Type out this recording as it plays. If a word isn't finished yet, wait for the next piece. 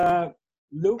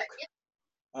Luke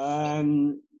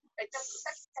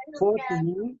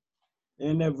 14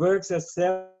 and verses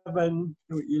 7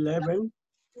 to 11.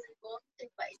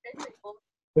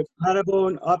 The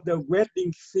parable of the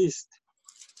wedding feast.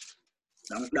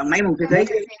 Đoạn mấy mục sư Thúy?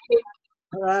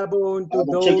 Parable to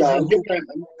those who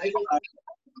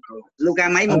Luca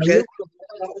mấy mục sư?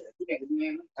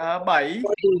 7.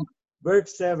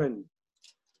 Verse 7.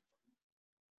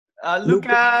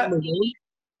 Luca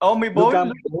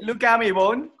 14. Luca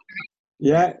 14.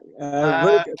 Yeah,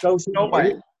 câu số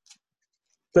 7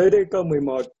 tới đây câu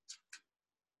 11.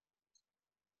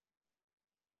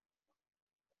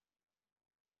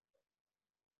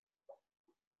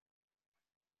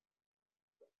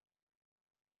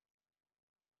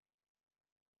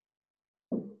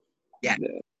 Dạ.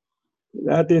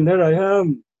 Đã tìm thấy rồi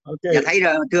không? Ok. Dạ thấy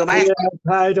rồi thưa bác.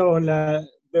 Title là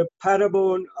The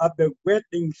Parable of the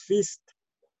Wedding Feast.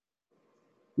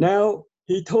 Now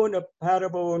he told a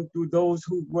parable to those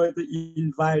who were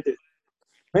invited.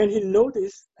 When he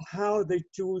noticed how they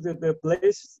chose the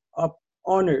place of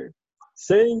honor,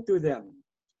 saying to them,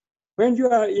 when you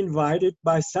are invited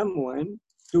by someone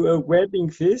to a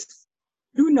wedding feast,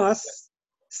 do not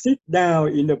sit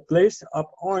down in the place of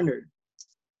honor,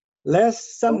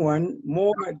 lest someone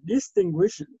more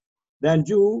distinguished than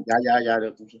you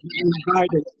được. be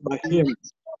invited by him.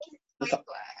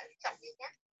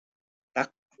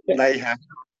 Tắt đây hả?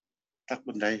 Tắt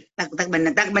bên đây. Tắt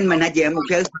bên mình hả chị mục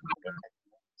sư?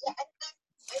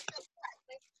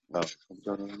 Không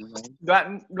cho nó nói.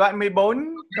 Đoạn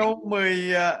 14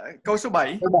 câu số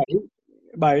 7. Câu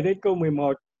 7 đến câu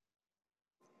 11.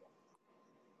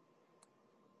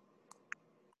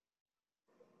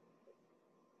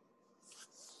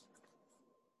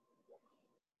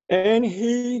 And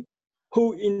he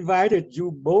who invited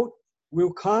you both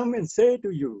will come and say to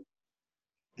you,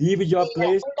 give your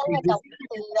place to this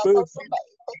person.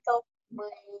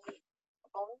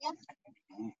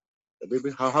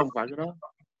 Không phải cái đó.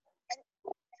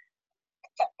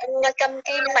 Anh cầm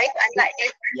cái máy của anh lại đi.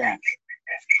 Dạ.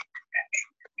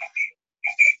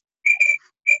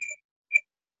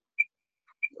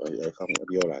 Rồi không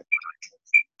vô lại.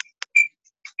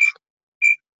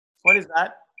 What is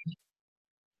that?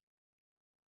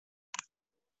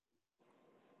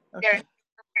 Okay.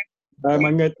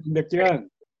 Mọi người được chưa?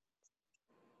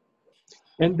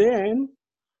 And then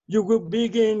you will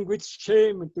begin with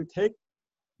shame to take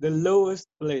the lowest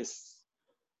place.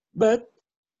 But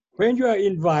when you are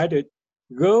invited,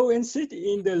 go and sit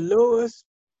in the lowest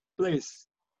place,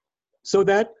 so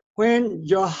that when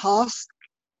your host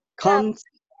comes,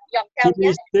 he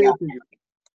will say to you,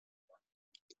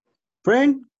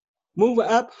 friend, move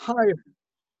up higher.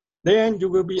 Then you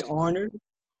will be honored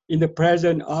in the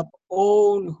presence of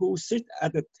all who sit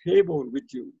at the table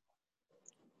with you.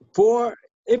 For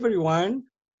everyone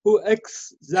who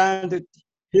exalted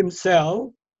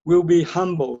himself will be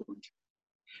humbled,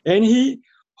 and he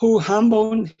who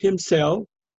humbled himself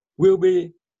will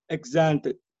be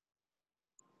exalted.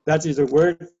 That is the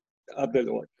word of the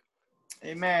Lord.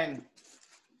 Amen.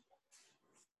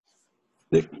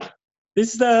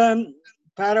 This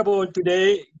parable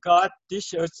today, God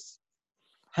teaches us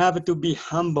have to be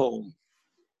humble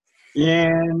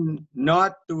and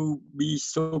not to be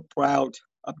so proud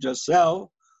of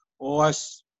yourself or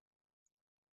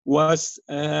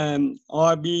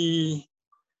be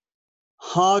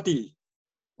haughty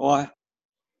or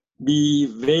be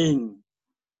vain.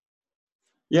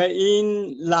 Yeah,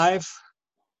 in life,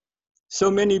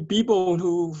 so many people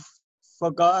who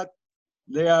forgot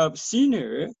they are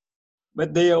sinner,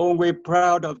 but they are always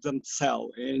proud of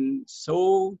themselves and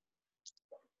so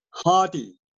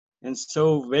haughty and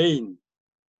so vain.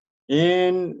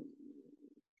 And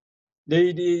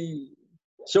they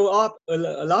show up a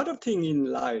lot of things in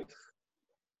life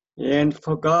and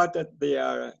forgot that they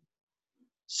are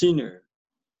sinner.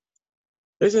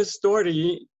 There's a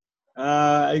story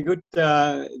I could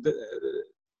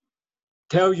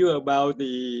tell you about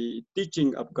the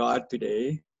teaching of God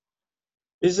today.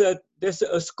 There's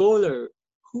a scholar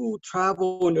who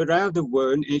traveled around the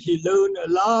world and he learned a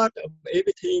lot of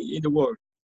everything in the world.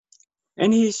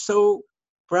 And he's so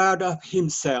proud of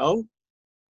himself.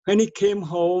 When he came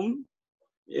home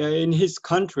in his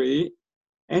country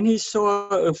and he saw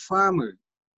a farmer,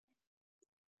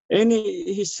 and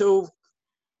he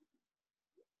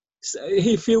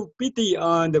feel pity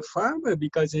on the farmer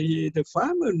because the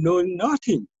farmer know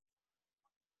nothing.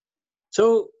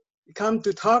 So he come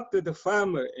to talk to the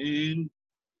farmer and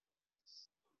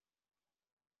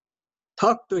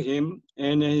talk to him,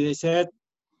 and he said,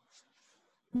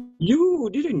 you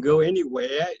didn't go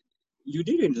anywhere, you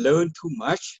didn't learn too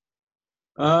much.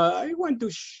 I want to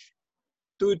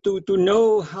to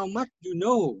know how much you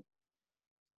know.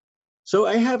 So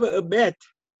I have a bet.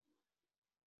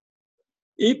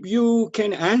 If you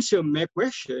can answer my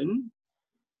question,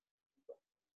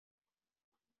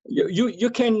 you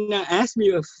can ask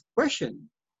me a question.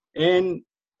 And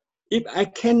if I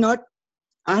cannot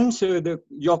answer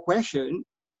your question,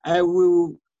 I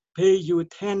will pay you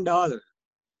 $10.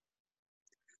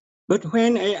 But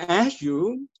when I ask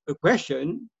you a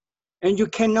question and you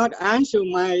cannot answer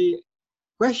my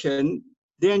question,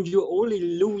 then you only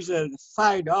lose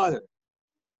 $5.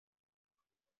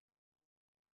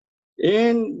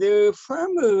 And the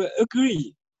farmer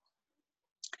agreed.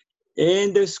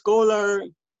 And the scholar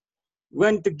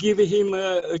went to give him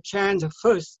a chance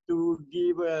first to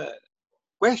give a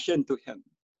question to him.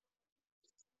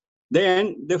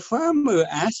 Then the farmer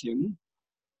asked him,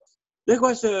 there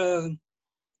was an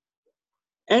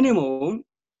animal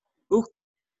who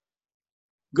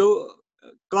go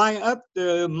climb up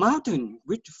the mountain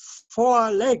with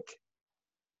 4 legs.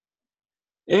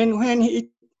 And when it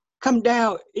come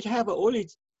down, it have only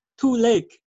 2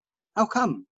 legs. How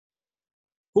come?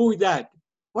 Who is that?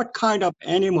 What kind of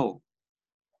animal?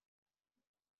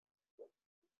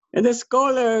 And the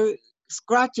scholar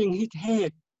scratching his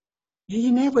head.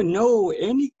 He never know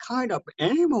any kind of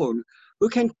animal who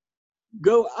can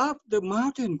go up the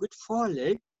mountain with 4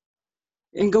 legs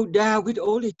and go down with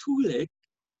only 2 legs.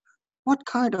 What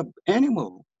kind of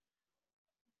animal?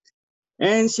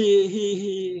 And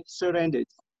he surrendered.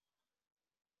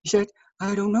 He said,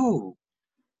 I don't know.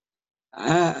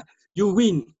 You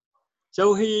win.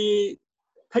 So he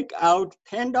take out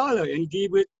 $10 and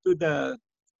give it to the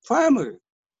farmer.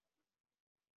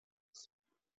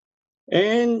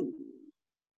 And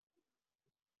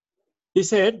he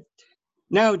said,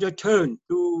 now your turn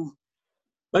to,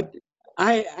 but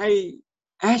I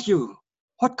ask you,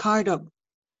 what kind of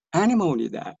animal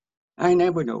is that? I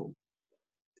never know.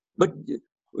 But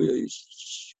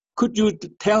could you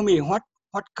tell me what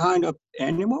kind of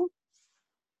animal?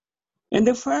 And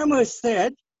the farmer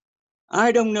said,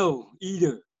 I don't know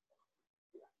either.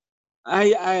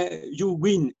 You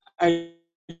win, I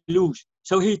lose.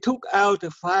 So he took out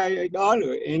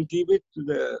 $5 and give it to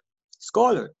the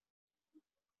scholar.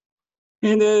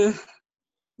 And the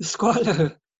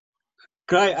scholar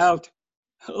cried out,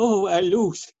 oh, I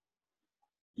lose.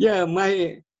 Yeah,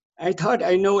 I thought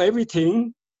I know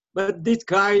everything, but this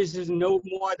guy know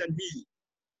more than me,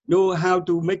 know how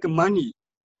to make money.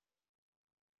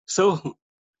 So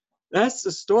that's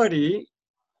the story.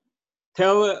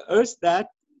 Tell us that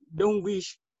don't be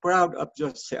proud of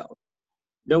yourself.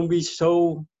 Don't be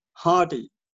so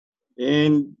haughty.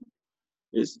 And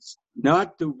it's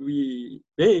not to be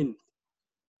vain,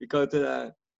 because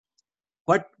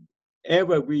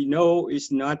whatever we know is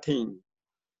nothing.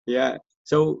 Yeah.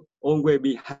 So always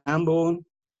be humble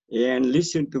and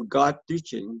listen to God's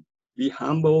teaching. Be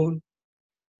humble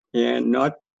and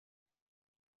not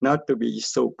to be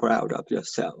so proud of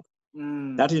yourself.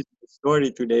 That is the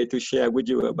story today to share with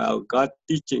you about God's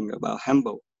teaching about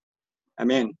humble.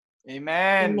 Amen.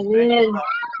 Amen. Amen. Thank you,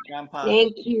 Grandpa.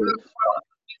 Thank you.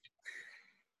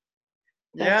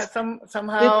 Yeah,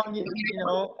 somehow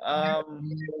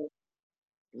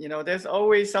there's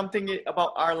always something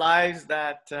about our lives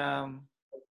that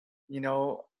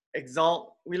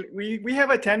exalt. We have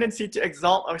a tendency to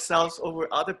exalt ourselves over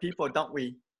other people, don't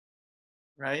we?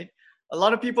 Right? A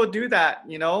lot of people do that.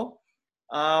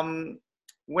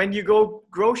 When you go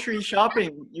grocery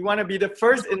shopping, you want to be the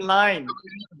first in line.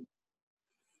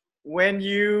 When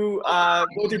you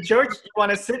go to church, you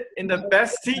want to sit in the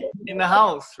best seat in the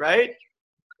house, right?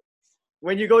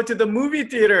 When you go to the movie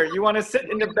theater, you want to sit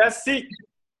in the best seat.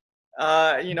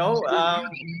 When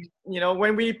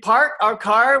we park our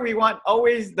car, we want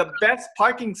always the best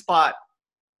parking spot,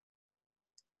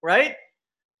 right?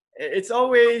 It's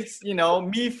always,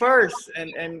 me first.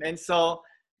 And so,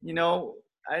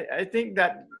 I think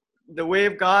that the way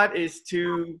of God is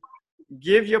to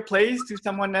give your place to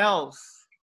someone else.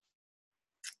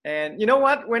 And you know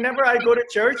what? Whenever I go to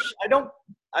church, I don't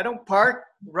park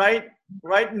right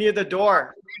near the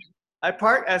door. I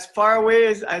park as far away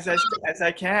as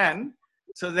I can.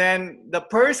 So then the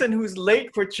person who's late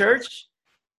for church,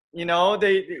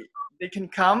 they can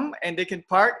come and they can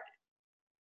park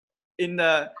in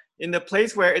the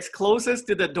place where it's closest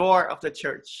to the door of the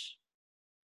church.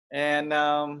 And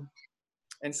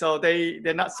so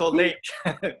they're not so late.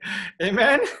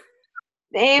 Amen.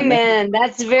 Amen.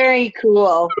 That's very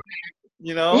cool.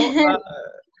 We always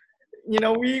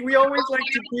like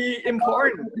to be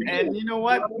important, and you know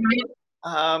what?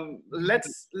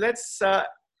 Let's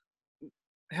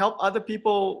help other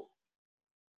people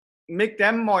make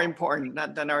them more important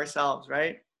than ourselves,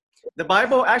 right? The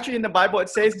Bible, actually in the Bible, it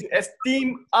says to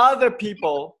esteem other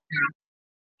people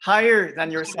higher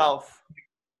than yourself.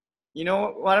 You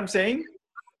know what I'm saying?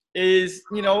 Is,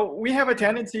 you know, we have a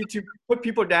tendency to put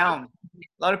people down.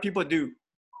 A lot of people do,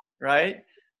 right?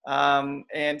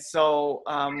 And so,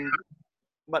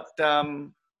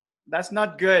 that's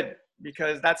not good,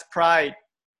 because that's pride.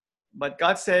 But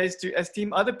God says to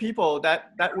esteem other people.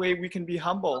 That way we can be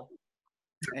humble,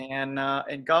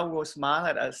 and God will smile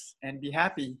at us and be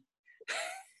happy.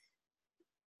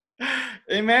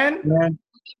 Amen. Amen.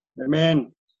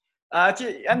 Amen.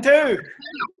 Chị Anh Thư,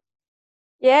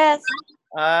 Yes.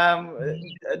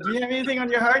 do you have anything on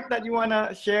your heart that you want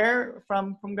to share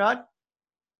from God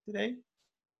today?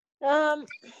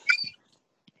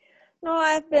 No,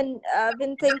 I've been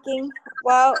thinking.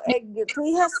 Well,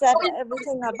 he has said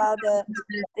everything about the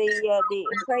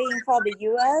praying for the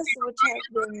U.S., which has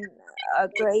been a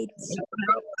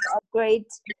great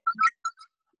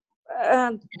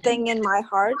thing in my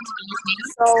heart.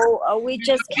 So we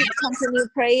just continue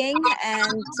praying,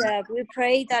 and we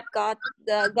pray that God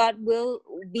will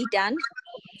be done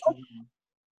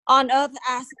on earth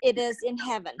as it is in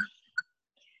heaven.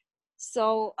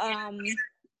 So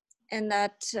and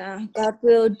that God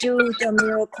will do the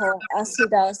miracle as He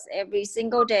does every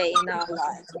single day in our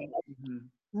life.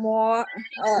 More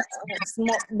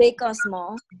small, big or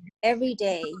small, every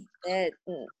day.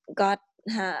 God,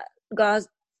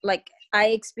 like I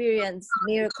experience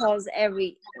miracles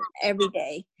every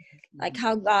day, like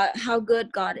how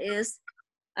good God is,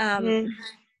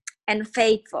 and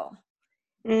faithful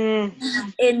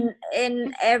in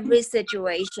every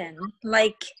situation.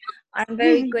 Like, I'm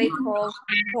very grateful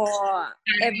for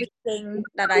everything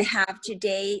that I have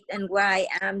today and where I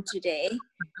am today,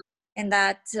 and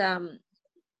that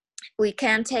we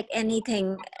can't take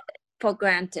anything for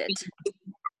granted,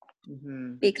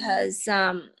 because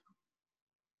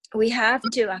we have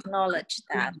to acknowledge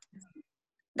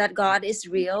that God is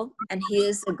real, and He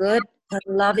is a good and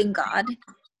loving God.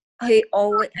 He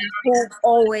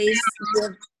always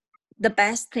gives the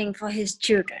best thing for His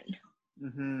children.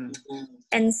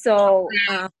 And so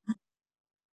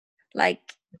like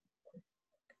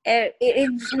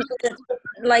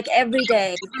like every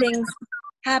day things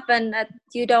happen that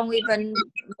you don't even,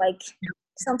 like,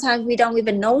 sometimes we don't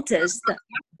even notice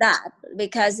that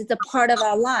because it's a part of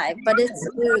our life, but it's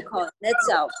a miracle in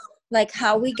itself. Like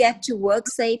how we get to work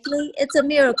safely, it's a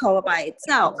miracle by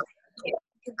itself.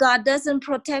 If God doesn't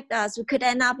protect us, we could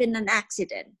end up in an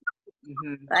accident.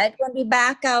 Right? When we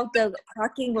back out the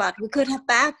parking lot, we could have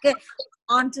backed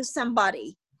onto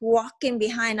somebody walking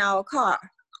behind our car.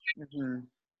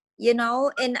 You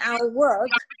know, in our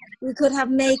work, we could have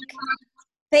made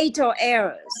fatal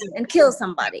errors and kill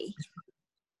somebody.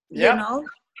 Yep. You know,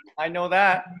 I know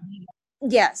that.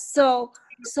 Yes. So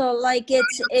like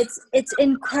it's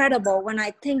incredible when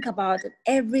I think about it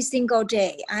every single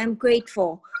day. I'm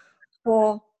grateful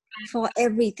for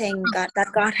everything that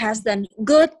God has done,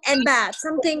 good and bad.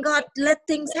 Something God let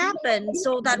things happen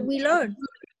so that we learn,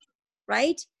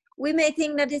 right? We may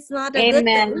think that it's not a good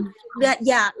thing. That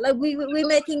like we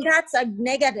may think that's a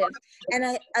negative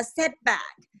and a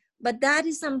setback, but that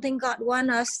is something God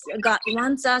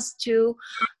wants us to.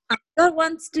 God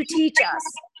wants to teach us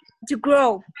to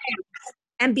grow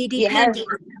and be dependent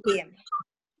on Him,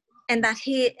 and that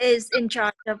He is in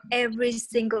charge of every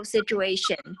single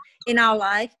situation in our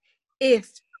life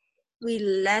if we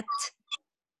let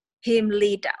Him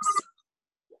lead us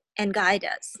and guide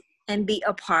us and be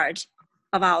a part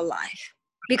of our life.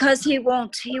 Because He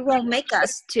won't make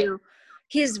us to.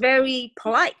 He's very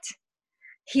polite.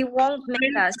 He won't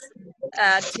make us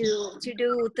to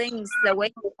do things the way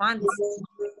He wants.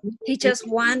 He just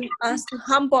wants us to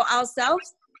humble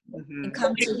ourselves and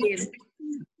come to Him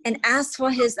and ask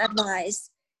for His advice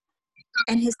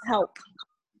and His help,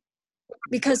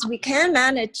 because we can't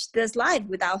manage this life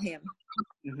without Him.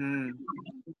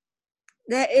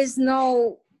 There is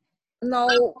no,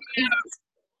 you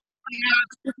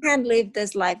can't live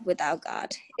this life without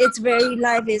God.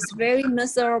 Life is very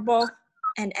miserable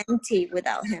and empty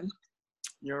without Him.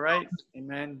 You're right.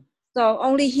 Amen. So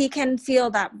only He can fill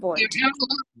that void.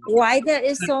 Why there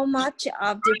is so much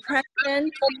of depression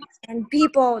and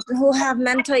people who have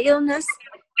mental illness?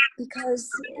 Because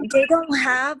they don't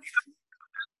have,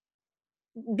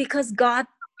 because God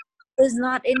is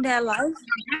not in their life,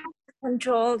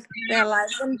 control their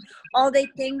life, and all they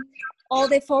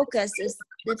focus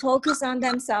on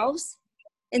themselves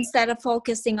instead of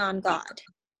focusing on God.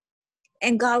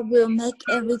 And God will make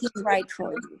everything right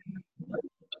for you.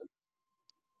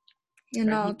 You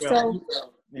know, so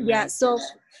Yeah, Amen.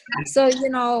 so you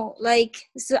know, like,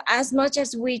 so as much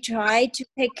as we try to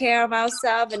take care of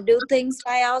ourselves and do things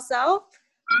by ourselves,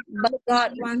 but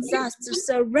God wants us to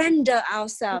surrender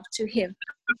ourselves to Him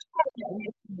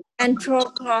and draw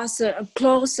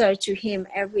closer to Him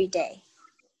every day.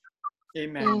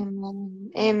 Amen.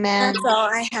 Amen. Amen. That's all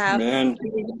I have. Amen.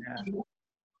 Yeah.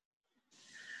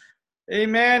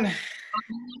 Amen.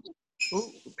 Ooh,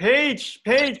 Paige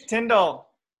Tyndall.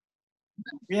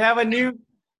 We have a new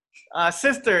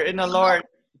sister in the Lord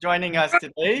joining us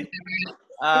today.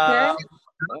 Okay.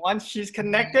 Once she's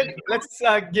connected, let's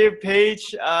give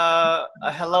Paige a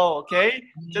hello, okay?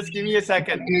 Just give me a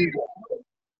second.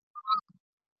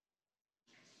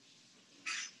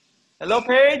 Hello,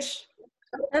 Paige.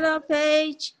 Hello,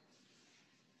 Paige.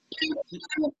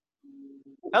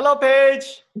 Hello,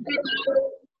 Paige.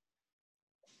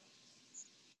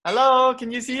 Hello,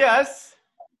 can you see us?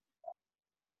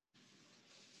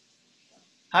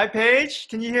 Hi, Paige.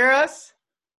 Can you hear us?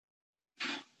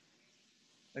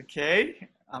 Okay,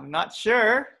 I'm not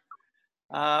sure.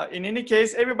 In any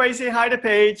case, everybody say hi to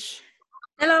Paige.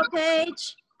 Hello,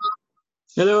 Paige.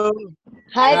 Hello.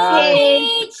 Hi, Hello, Paige.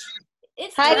 Paige.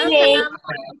 It's Hi, good. Paige.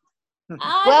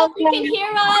 I hope you can Welcome. hear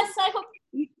us. I hope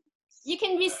you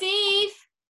can receive.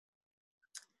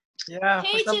 Yeah, for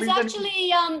Paige some is reason.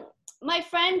 actually my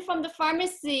friend from the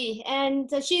pharmacy, and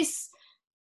she's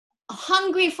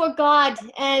hungry for God,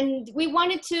 and we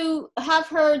wanted to have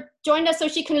her join us so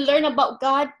she can learn about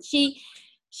God. She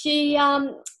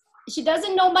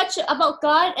doesn't know much about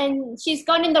God, and she's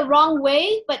gone in the wrong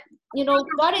way, but you know,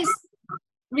 God is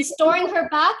restoring her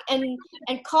back and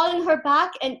calling her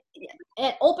back and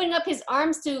opening up His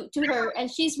arms to her, and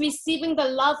she's receiving the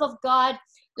love of God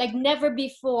like never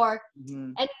before.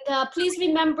 Mhm. And please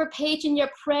remember Paige in your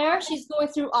prayer. She's going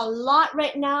through a lot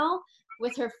right now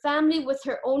with her family, with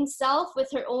her own self, with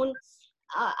her own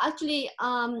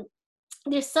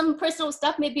there's some personal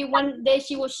stuff maybe one day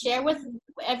she will share with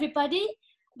everybody,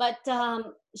 but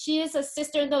she is a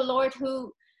sister in the Lord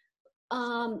who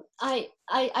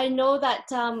I know that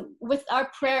with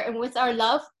our prayer and with our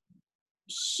love,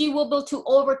 she will be able to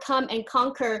overcome and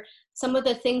conquer some of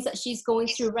the things that she's going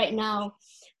through right now.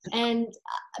 And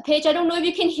Paige, I don't know if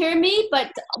you can hear me,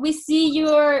 but we see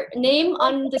your name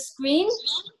on the screen,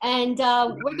 and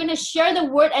we're going to share the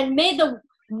word, and may the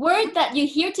word that you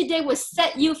hear today will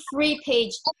set you free,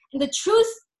 Paige. And the truth,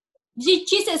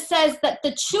 Jesus says that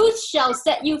the truth shall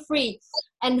set you free,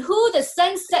 and who the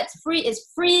Son sets free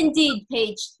is free indeed,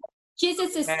 Paige.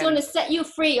 Jesus is going to set you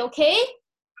free, okay?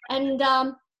 And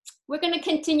we're going to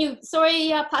continue.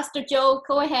 Sorry, Pastor Joe,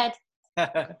 go ahead.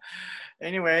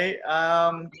 Anyway,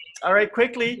 all right,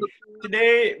 quickly.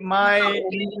 Today,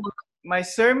 my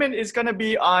sermon is going to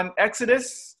be on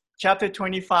Exodus chapter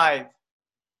 25.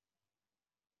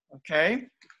 Okay,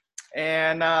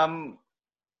 and I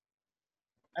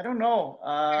don't know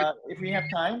if we have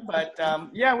time, but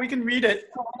yeah, we can read it.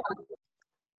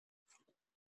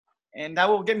 And that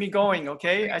will get me going,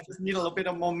 okay? I just need a little bit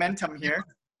of momentum here.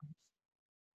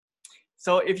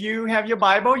 So if you have your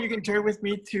Bible, you can turn with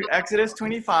me to Exodus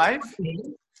 25.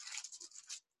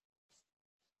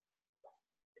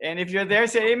 And if you're there,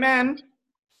 say amen.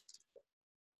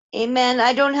 Amen.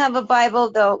 I don't have a Bible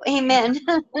though. Amen.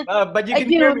 But you I can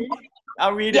hear do. me.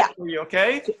 I'll read Yeah. it for you,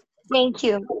 okay? Thank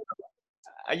you.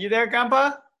 Are you there,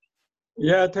 Grandpa?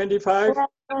 Yeah, 25.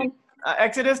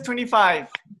 Exodus 25.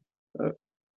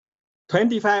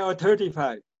 25 or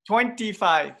 35?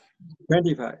 25.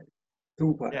 25.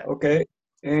 25. Yeah. Okay.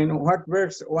 And what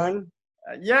verse 1?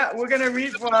 Yeah, we're going to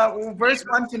read verse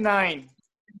 1 to 9.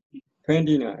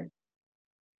 29.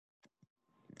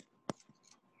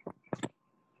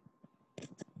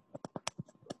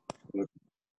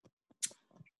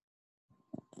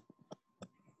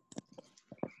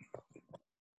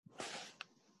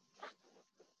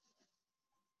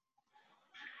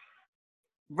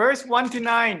 Verse 1 to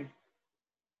 9.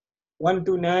 1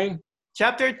 to 9.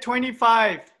 Chapter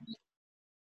 25.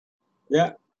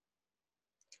 Yeah.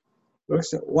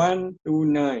 Verse 1 to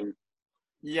 9.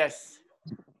 Yes.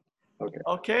 Okay.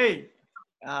 Okay.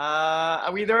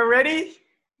 Are we there already?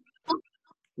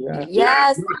 Yeah.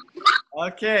 Yes.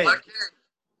 Okay.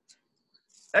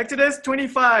 Exodus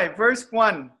 25, verse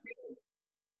 1.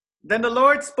 Then the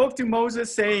Lord spoke to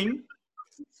Moses, saying,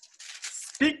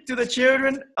 "Speak to the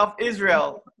children of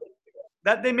Israel,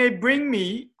 that they may bring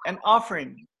me an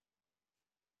offering.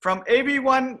 From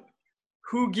everyone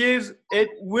who gives it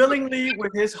willingly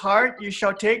with his heart, you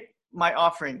shall take my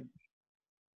offering.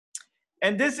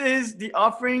 And this is the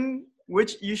offering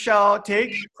which you shall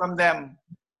take from them: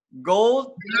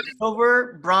 gold,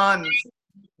 silver, bronze,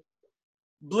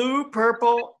 blue,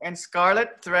 purple, and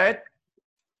scarlet thread,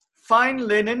 fine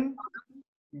linen,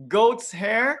 goat's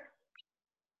hair,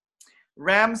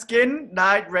 ram skin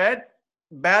dyed red,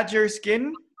 badger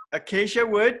skin, acacia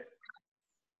wood,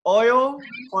 oil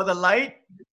for the light,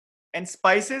 and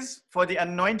spices for the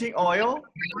anointing oil,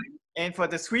 and for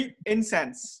the sweet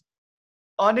incense,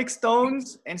 onyx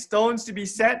stones and stones to be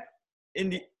set in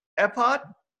the ephod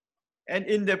and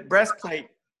in the breastplate.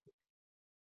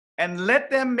 And let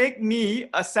them make me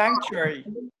a sanctuary,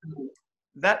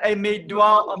 that I may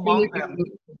dwell among them,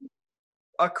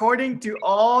 according to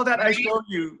all that I showed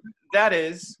you, that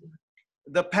is,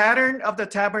 the pattern of the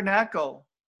tabernacle,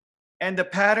 and the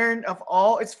pattern of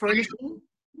all its furnishing,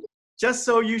 just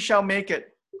so you shall make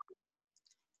it.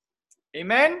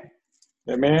 Amen?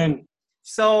 Amen.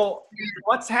 So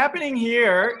what's happening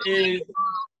here is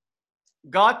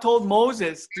God told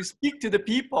Moses to speak to the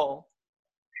people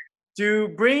to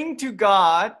bring to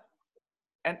God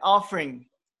an offering.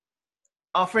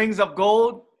 Offerings of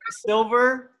gold,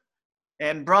 silver,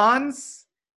 and bronze,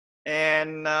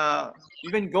 and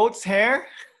even goat's hair.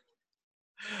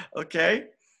 Okay?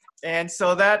 And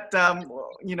so that,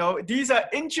 you know, these are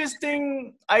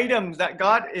interesting items that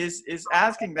God is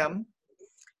asking them.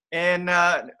 And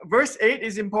verse 8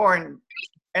 is important.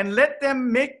 And let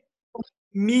them make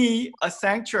me a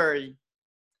sanctuary,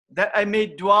 that I may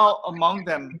dwell among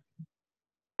them,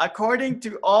 according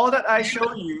to all that I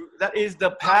show you, that is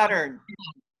the pattern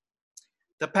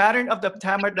of the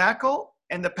tabernacle,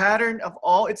 and the pattern of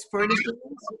all its furnishings,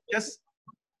 just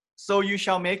so you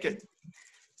shall make it.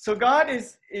 So God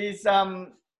is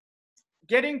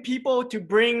getting people to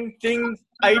bring things,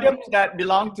 items that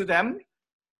belong to them,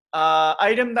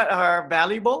 items that are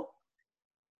valuable,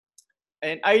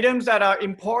 and items that are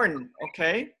important,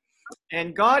 okay?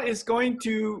 And God is going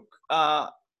to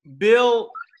build,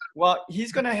 well,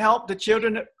 he's going to help the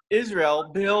children of Israel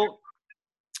build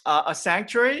a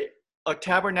sanctuary, a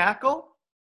tabernacle,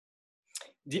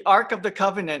 the Ark of the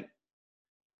Covenant,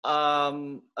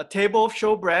 a table of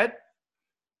showbread,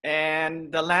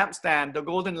 and the lampstand, the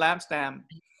golden lampstand.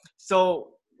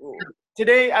 So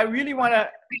today I really want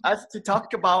us to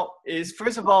talk about is,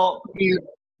 first of all,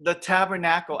 the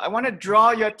tabernacle. I want to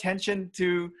draw your attention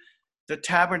to the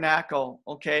tabernacle,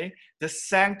 okay? The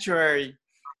sanctuary.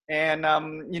 And,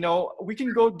 you know, we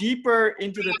can go deeper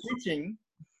into the teaching,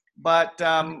 but,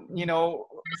 you know,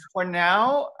 for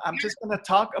now, I'm just going to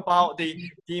talk about the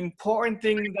important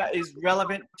thing that is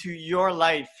relevant to your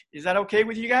life. Is that okay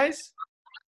with you guys?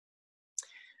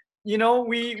 You know,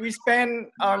 we spend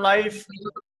our life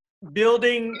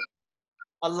building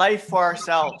a life for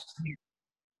ourselves.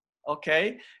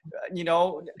 Okay, you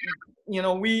know,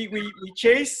 we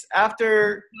chase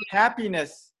after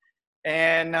happiness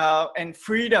and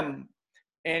freedom,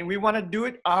 and we want to do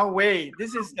it our way.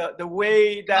 This is the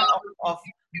way that of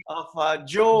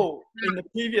Joe in the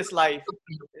previous life.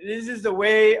 This is the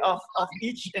way of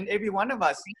each and every one of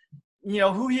us. You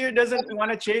know, who here doesn't want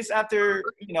to chase after,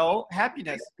 you know,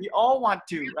 happiness? We all want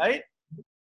to, right?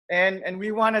 And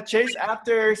we want to chase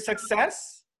after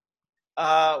success.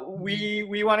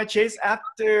 We want to chase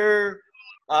after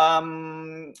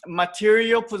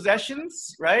material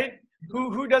possessions, right?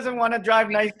 Who doesn't want to drive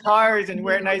nice cars and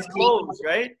wear nice clothes,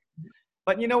 right?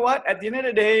 But you know what? At the end of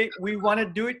the day, we want to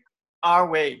do it our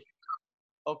way,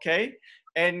 okay?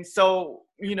 And so,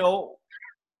 you know,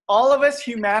 all of us,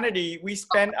 humanity, we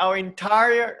spend our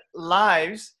entire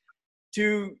lives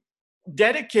to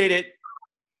dedicate it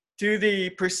to the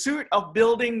pursuit of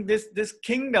building this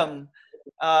kingdom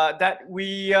that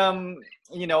we,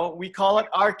 you know, we call it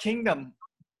our kingdom,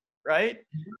 right?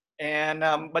 And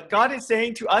but God is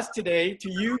saying to us today, to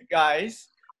you guys,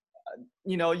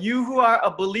 you know, you who are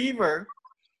a believer,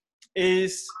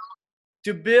 is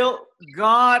to build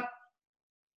God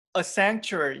a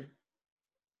sanctuary.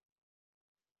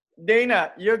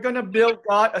 Dana, you're going to build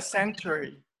God a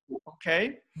sanctuary,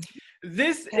 okay?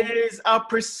 This is our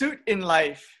pursuit in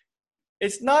life.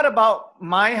 It's not about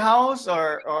my house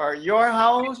or your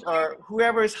house or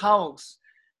whoever's house,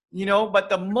 you know, but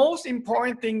the most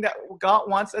important thing that God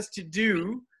wants us to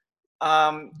do,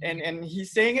 and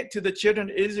he's saying it to the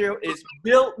children of Israel, is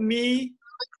build me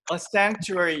a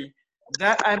sanctuary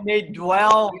that I may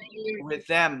dwell with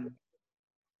them.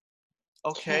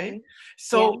 Okay,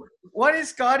 so what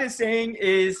is God is saying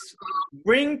is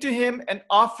bring to him an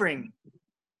offering.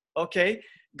 Okay,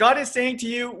 God is saying to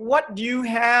you, what do you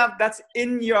have that's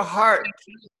in your heart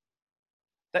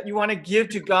that you want to give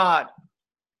to God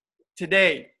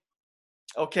today?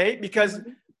 Okay, because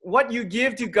what you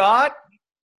give to God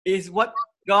is what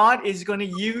God is going to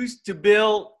use to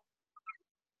build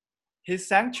his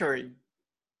sanctuary.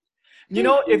 You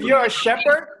know, if you're a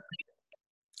shepherd,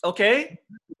 okay,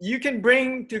 you can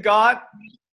bring to God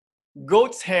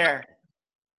goat's hair.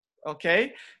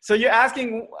 Okay, so you're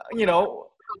asking, you know,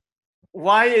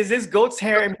 why is this goat's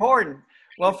hair important?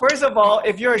 Well, first of all,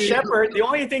 if you're a shepherd, the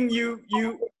only thing you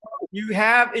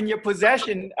have in your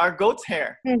possession are goat's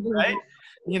hair, right?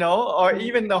 You know, or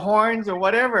even the horns or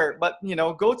whatever. But you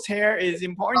know, goat's hair is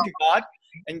important to God,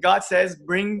 and God says,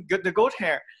 bring the goat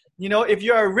hair. You know, if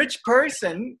you're a rich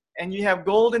person and you have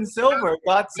gold and silver,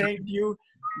 God saying to you,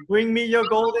 bring me your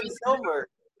gold and silver.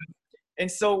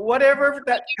 And so whatever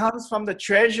that comes from the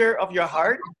treasure of your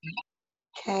heart,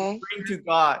 Okay. bring to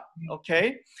God,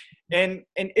 okay? And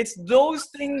it's those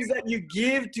things that you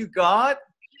give to God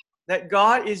that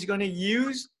God is going to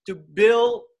use to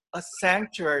build a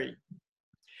sanctuary.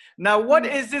 Now, what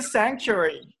is this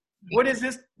sanctuary? What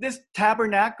is this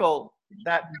tabernacle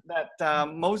that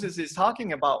Moses is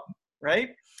talking about, right?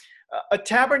 A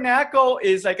tabernacle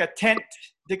is like a tent.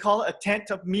 They call it a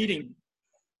tent of meeting.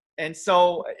 And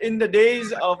so in the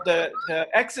days of the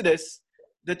Exodus,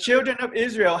 the children of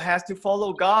Israel has to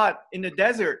follow God in the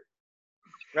desert,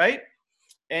 right?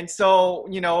 And so,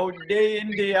 you know, day in,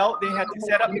 day out, they had to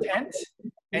set up tents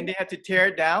and they had to tear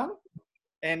it down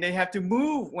and they have to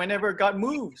move whenever God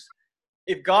moves.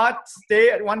 If God stay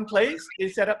at one place, they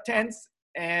set up tents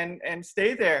and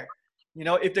stay there. You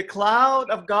know, if the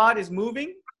cloud of God is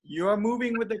moving, you're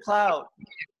moving with the cloud.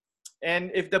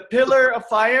 And if the pillar of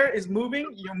fire is moving,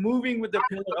 you're moving with the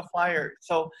pillar of fire.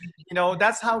 So, you know,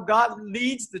 that's how God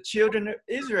leads the children of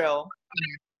Israel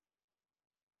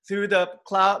through the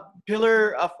cloud,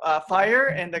 pillar of fire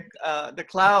and the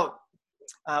cloud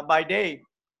by day.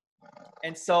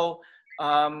 And so,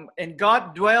 and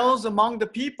God dwells among the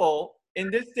people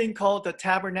in this thing called the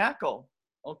tabernacle.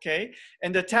 Okay.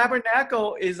 And the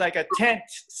tabernacle is like a tent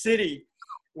city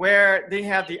where they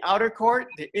have the outer court,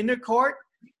 the inner court,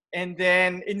 and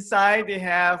then inside they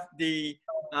have the,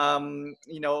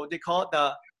 you know, they call it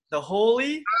the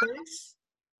holy place.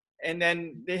 And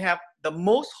then they have the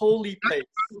most holy place,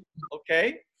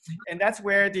 okay? And that's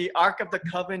where the Ark of the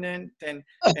Covenant and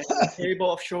the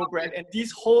table of showbread and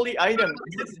these holy items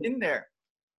is in there.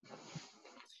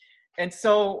 And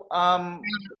so,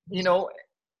 you know,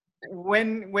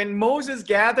 when Moses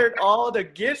gathered all the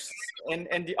gifts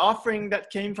and the offering that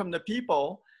came from the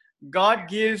people, God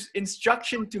gives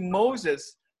instruction to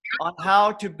Moses on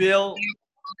how to build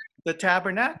the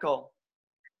tabernacle,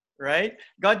 right?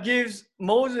 God gives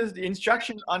Moses the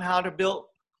instruction on how to build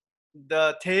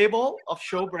the table of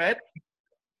showbread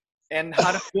and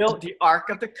how to build the Ark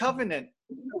of the Covenant.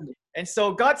 And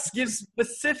so God gives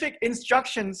specific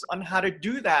instructions on how to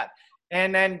do that.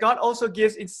 And then God also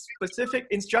gives specific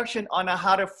instruction on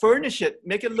how to furnish it,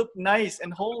 make it look nice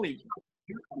and holy.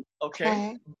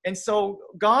 Okay. And so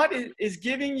God is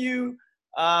giving you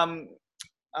the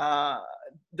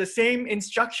same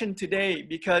instruction today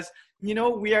because, you know,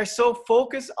 we are so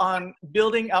focused on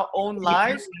building our own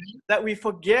lives that we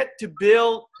forget to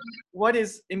build what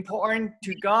is important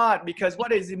to God, because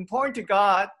what is important to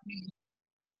God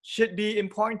should be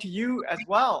important to you as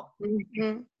well.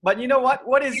 But you know what?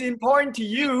 What is important to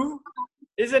you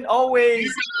isn't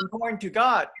always important to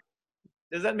God.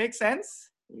 Does that make sense?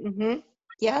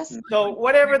 Yes. So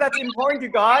whatever that's important to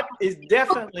God is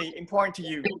definitely important to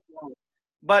you.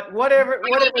 But whatever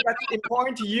that's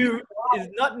important to you is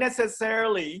not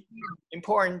necessarily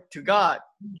important to God.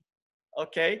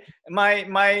 Okay?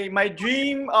 My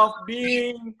dream of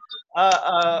being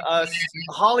a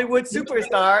Hollywood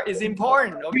superstar is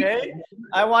important, okay?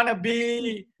 I want to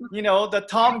be, you know, the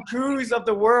Tom Cruise of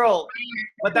the world.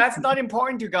 But that's not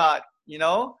important to God, you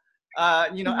know?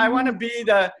 You know, I want to be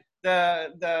the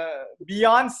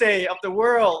Beyonce of the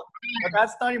world, but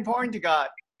that's not important to God.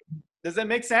 Does that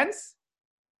make sense?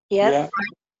 Yes.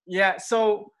 Yeah.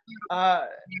 So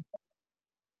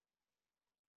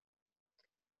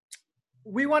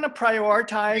we want to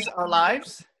prioritize our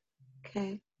lives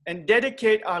and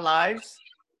dedicate our lives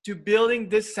to building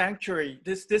this sanctuary,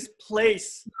 this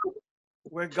place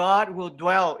where God will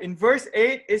dwell. In verse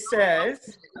 8, it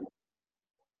says,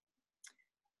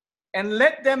 and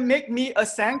let them make me a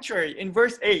sanctuary, in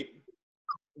verse 8,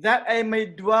 that I may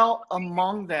dwell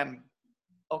among them.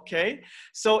 Okay?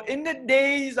 So in the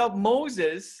days of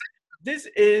Moses, this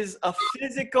is a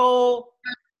physical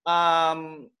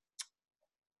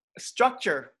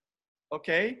structure.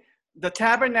 Okay? The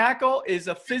tabernacle is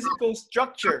a physical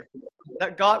structure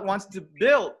that God wants to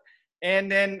build.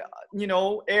 And then, you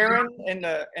know, Aaron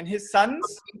and his sons,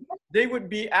 they would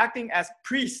be acting as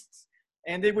priests.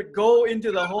 And they would go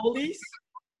into the holies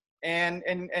and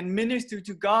minister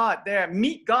to God there,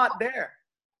 meet God there.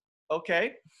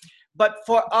 Okay? But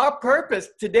for our purpose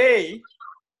today,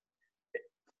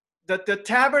 the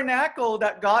tabernacle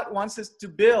that God wants us to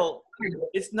build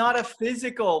is not a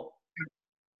physical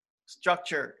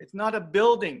structure. It's not a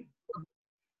building,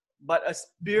 but a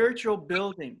spiritual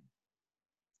building.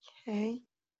 Okay.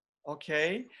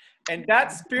 Okay? And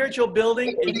that spiritual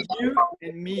building is you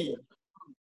and me.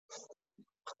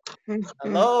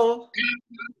 Hello?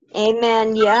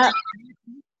 Amen. Yeah.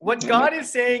 What God is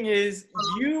saying is,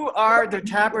 you are the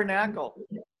tabernacle.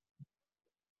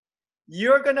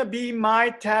 You're going to be my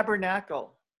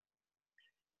tabernacle.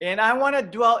 And I want to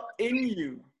dwell in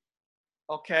you.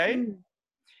 Okay?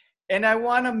 And I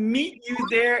want to meet you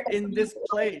there in this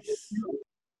place.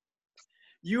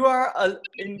 You are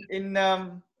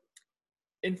in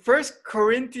 1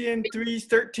 Corinthians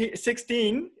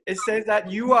 3:16, it says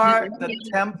that you are the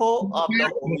temple of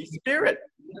the Holy Spirit.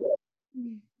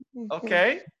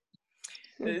 Okay?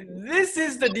 This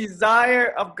is the desire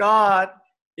of God,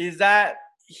 is that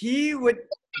He would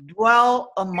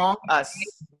dwell among us.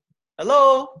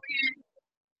 Hello?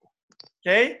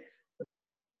 Okay?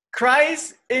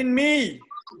 Christ in me.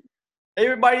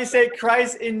 Everybody say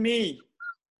Christ in me.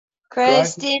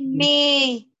 Christ in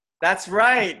me. That's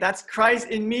right. That's Christ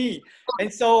in me.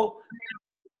 And so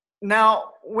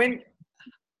now when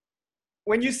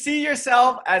you see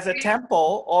yourself as a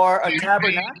temple or a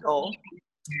tabernacle,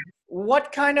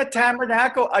 what kind of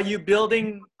tabernacle are you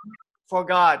building for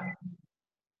God?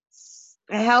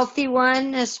 A healthy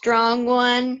one, a strong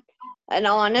one, an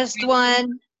honest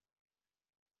one,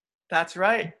 That's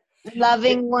right. a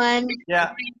loving one.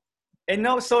 Yeah. And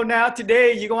no, so now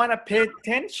today you want to pay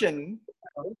attention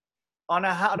on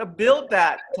how to build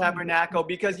that tabernacle,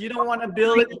 because you don't want to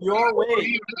build it your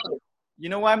way. You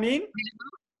know what I mean?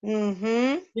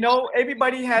 Mm-hmm. You know,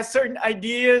 everybody has certain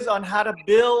ideas on how to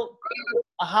build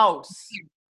a house.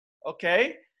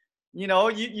 Okay? You know,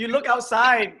 you look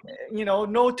outside, you know,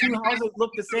 no two houses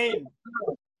look the same.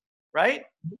 Right?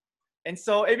 And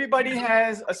so everybody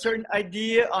has a certain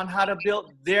idea on how to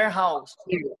build their house.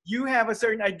 You have a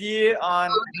certain idea on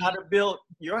how to build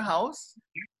your house.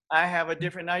 I have a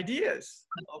different ideas.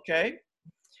 Okay?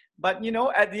 But, you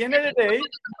know, at the end of the day,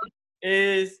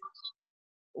 is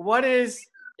what is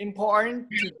important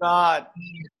to God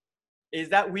is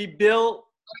that we build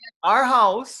our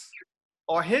house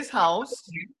or His house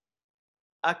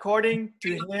according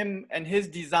to Him and His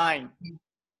design.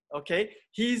 Okay?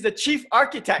 He's the chief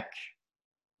architect.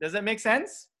 Does that make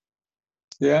sense?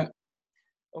 Yeah.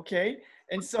 Okay?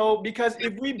 And so, because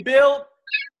if we build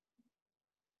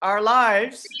our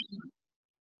lives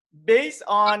based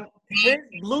on His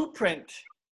blueprint,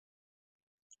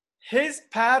 His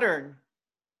pattern,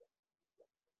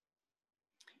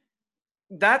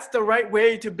 that's the right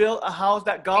way to build a house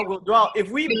that God will dwell.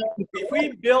 If we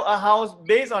build a house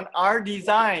based on our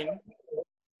design,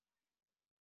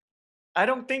 I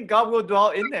don't think God will dwell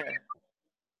in there.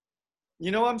 You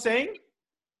know what I'm saying?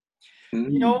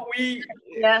 You know,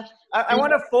 I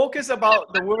want to focus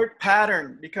about the word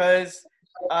pattern, because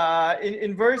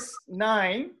in verse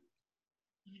 9,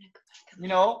 you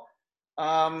know,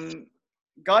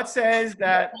 God says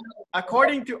that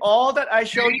according to all that I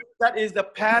showed you, that is the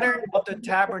pattern of the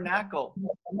tabernacle.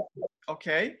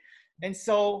 Okay? And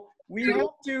so we have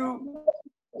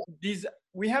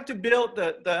to build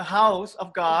the house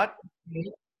of God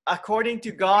according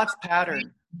to God's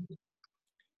pattern.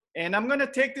 And I'm going to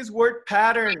take this word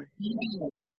pattern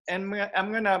and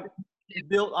I'm going to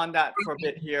build on that for a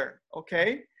bit here.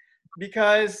 Okay?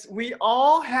 Because we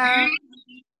all have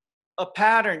a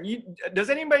pattern. Does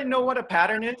anybody know what a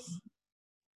pattern is?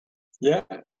 Yeah.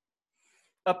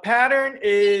 A pattern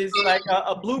is like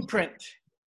a blueprint.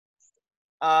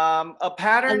 A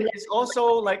pattern is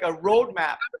also like a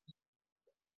roadmap,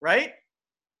 right?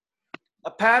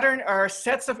 A pattern are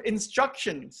sets of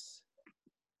instructions.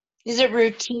 Is it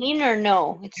routine or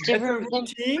no? It's different. It's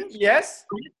a routine, yes.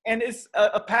 And it's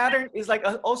a pattern is like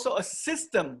also a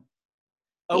system,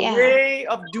 a way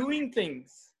of doing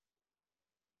things.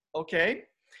 Okay?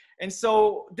 And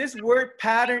so this word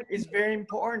pattern is very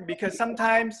important, because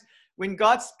sometimes when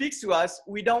God speaks to us,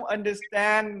 we don't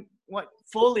understand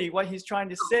fully what He's trying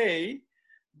to say.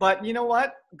 But you know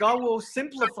what? God will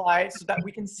simplify it so that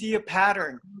we can see a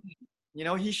pattern. You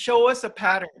know, He show us a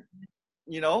pattern,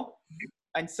 you know?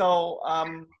 And so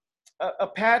a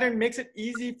pattern makes it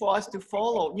easy for us to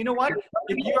follow. You know what?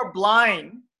 If you're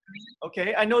blind,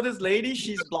 okay, I know this lady,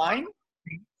 she's blind,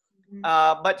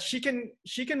 but she can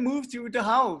move through the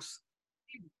house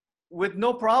with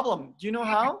no problem. Do you know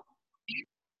how?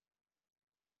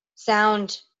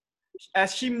 Sound.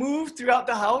 As she moved throughout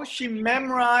the house, she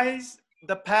memorized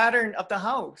the pattern of the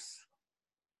house,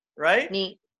 right?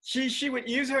 Neat. she would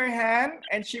use her hand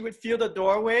and she would feel the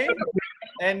doorway,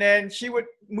 and then she would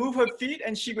move her feet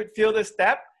and she would feel the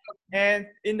step. And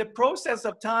in the process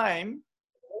of time,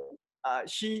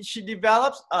 she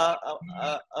develops a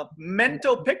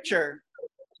mental picture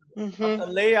of the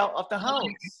layout of the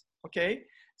house. Okay,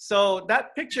 so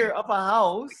that picture of a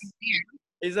house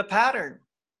is a pattern.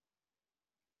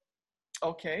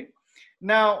 Okay,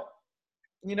 now,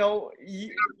 you know,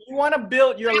 you want to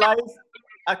build your life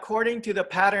according to the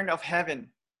pattern of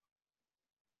heaven.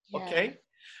 Okay,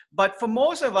 but for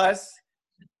most of us,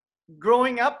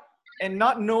 growing up and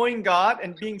not knowing God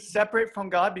and being separate from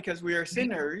God because we are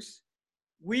sinners,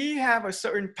 we have a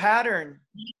certain pattern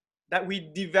that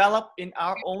we develop in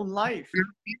our own life.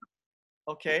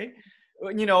 Okay,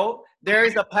 you know, there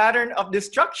is a pattern of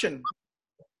destruction.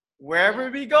 Wherever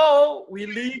we go, we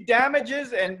leave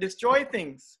damages and destroy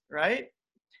things, right?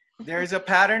 There is a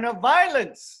pattern of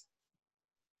violence.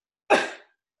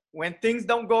 When things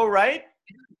don't go right,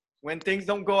 when things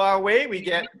don't go our way, we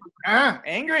get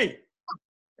angry,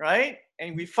 right?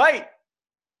 And we fight.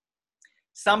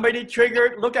 Somebody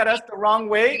triggered, look at us the wrong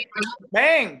way,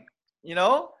 bang, you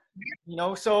know,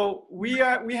 so we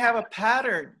have a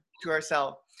pattern to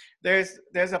ourselves. There's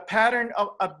a pattern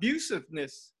of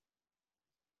abusiveness.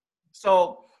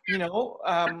 So,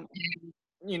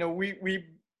 we've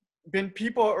been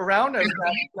people around us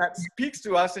that speaks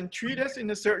to us and treat us in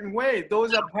a certain way.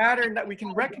 Those are patterns that we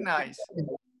can recognize.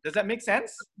 Does that make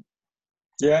sense?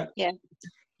 Yeah. Yeah.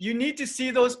 You need to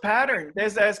see those patterns.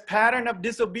 There's this pattern of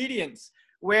disobedience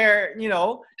where,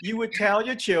 you would tell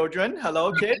your children,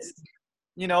 hello kids,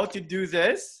 to do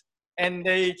this, and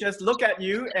they just look at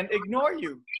you and ignore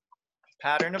you.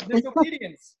 Pattern of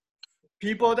disobedience.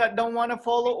 People that don't want to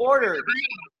follow order.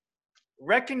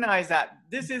 Recognize that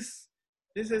this is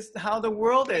how the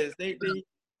world is.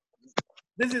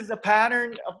 This is a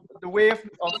pattern of the way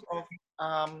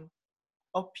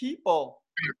of people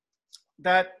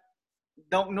that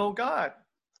don't know God.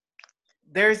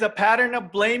 There's a pattern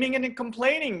of blaming and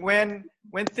complaining when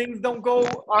things don't go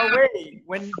our way,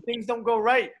 when things don't go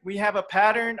right. We have a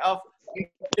pattern of,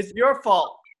 it's your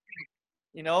fault,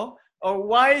 or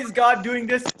why is God doing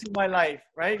this to my life,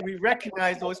 right? We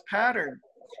recognize those patterns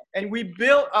and we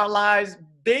build our lives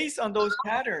based on those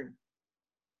patterns.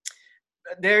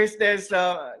 There's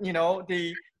the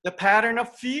pattern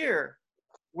of fear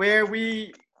where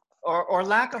or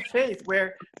lack of faith,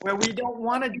 where we don't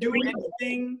want to do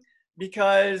anything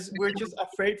because we're just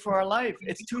afraid for our life.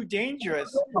 It's too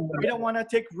dangerous. We don't want to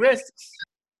take risks,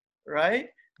 right?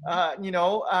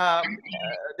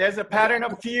 There's a pattern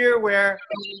of fear where,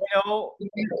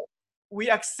 we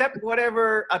accept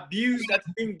whatever abuse that's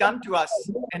being done to us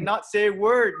and not say a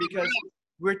word because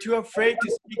we're too afraid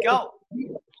to speak out.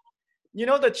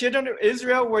 The children of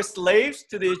Israel were slaves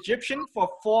to the Egyptians for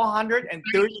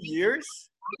 430 years.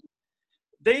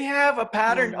 They have a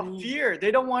pattern of fear.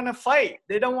 They don't want to fight.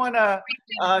 They don't want to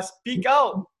speak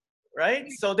out, right?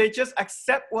 So they just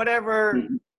accept whatever,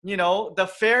 the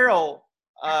Pharaoh,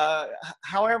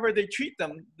 however they treat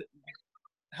them,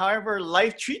 however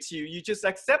life treats you, you just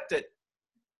accept it,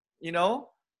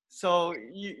 So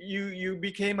you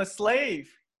became a slave.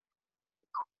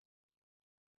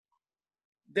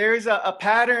 There's a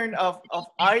pattern of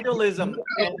idolism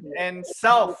and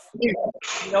self.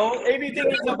 Everything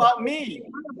is about me,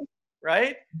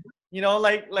 right?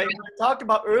 Like we talked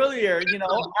about earlier,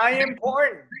 I am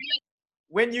important.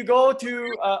 When you go to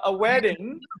a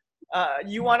wedding,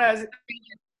 you wanna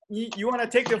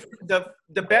take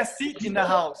the best seat in the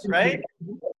house, right?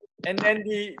 And then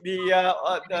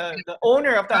the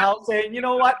owner of the house saying, you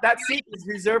know what, that seat is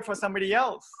reserved for somebody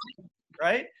else,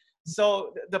 right?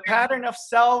 So the pattern of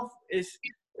self is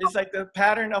like the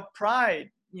pattern of pride.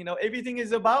 Everything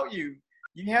is about you.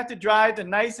 You have to drive the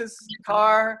nicest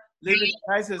car, live in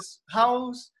the nicest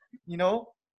house.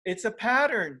 It's a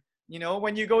pattern.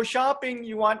 When you go shopping,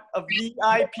 you want a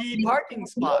VIP parking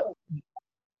spot.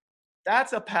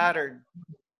 That's a pattern.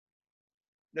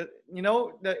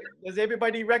 Does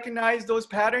everybody recognize those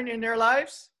patterns in their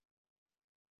lives?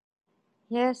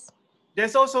 Yes.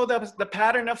 There's also the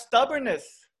pattern of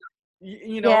stubbornness.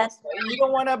 Yes. You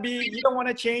don't want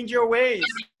to change your ways.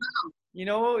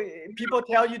 People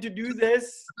tell you to do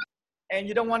this and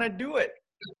you don't want to do it.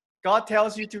 God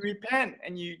tells you to repent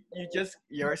and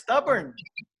you're stubborn,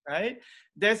 right?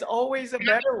 There's always a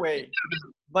better way.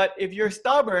 But if you're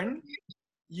stubborn,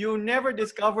 you'll never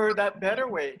discover that better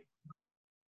way.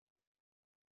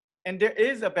 And there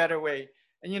is a better way.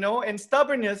 And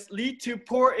stubbornness leads to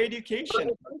poor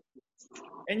education.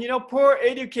 And poor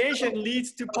education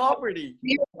leads to poverty.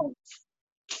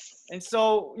 And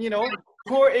so,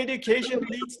 poor education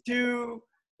leads to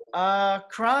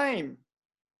crime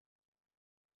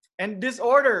and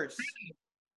disorders.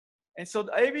 And so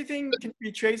everything can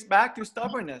be traced back to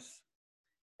stubbornness.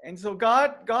 And so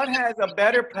God has a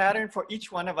better pattern for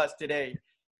each one of us today.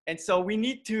 And so we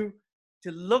need to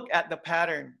look at the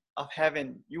pattern of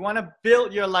heaven. You want to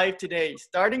build your life today,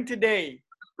 starting today,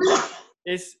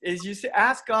 is you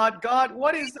ask God,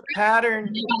 what is the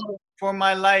pattern for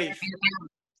my life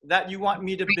that you want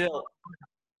me to build?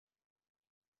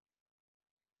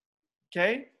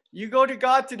 Okay? You go to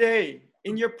God today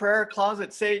in your prayer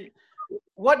closet, say,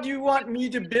 what do you want me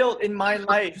to build in my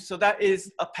life? So that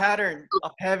is a pattern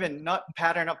of heaven, not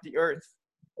pattern of the earth.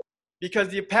 Because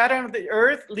the pattern of the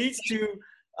earth leads to,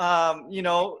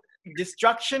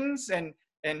 destructions and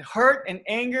hurt and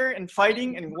anger and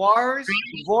fighting and wars,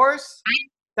 divorce.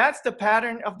 That's the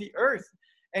pattern of the earth.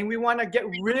 And we want to get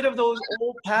rid of those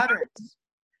old patterns.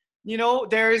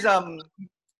 There's, I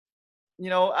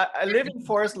live in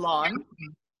Forest Lawn.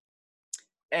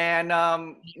 And,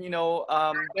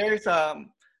 there's a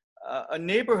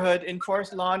neighborhood in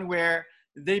Forest Lawn where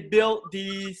they built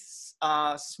these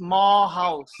small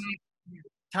house,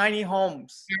 tiny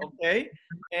homes, okay?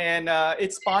 And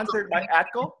it's sponsored by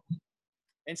ATCO.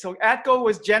 And so ATCO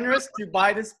was generous to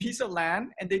buy this piece of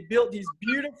land, and they built these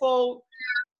beautiful,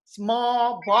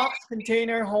 small box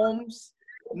container homes,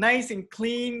 nice and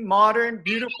clean, modern,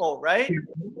 beautiful, right?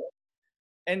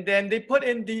 And then they put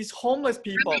in these homeless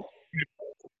people,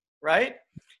 right?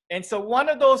 And so one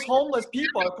of those homeless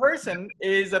people, a person,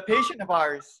 is a patient of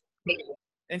ours.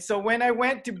 And so when I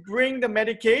went to bring the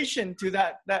medication to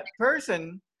that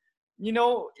person,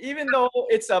 even though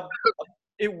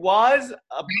it was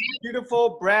a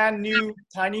beautiful, brand new,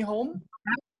 tiny home,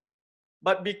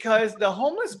 but because the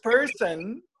homeless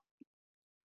person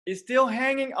is still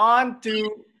hanging on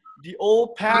to the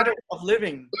old pattern of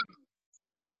living,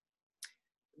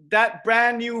 that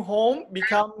brand new home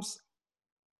becomes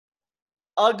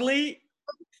ugly,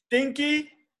 stinky,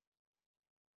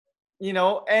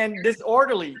 and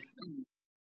disorderly.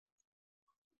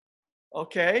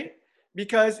 Okay?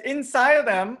 Because inside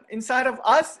of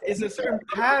us is a certain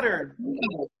pattern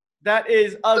that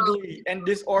is ugly and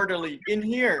disorderly in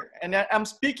here. And I'm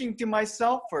speaking to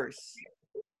myself first.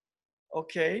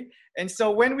 Okay? And so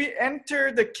when we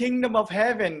enter the kingdom of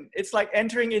heaven, it's like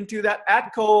entering into that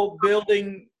ATCO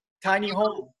building tiny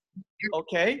home.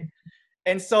 Okay?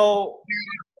 And so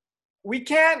we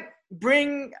can't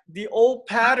bring the old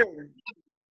pattern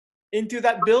into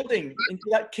that building, into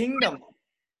that kingdom.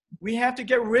 We have to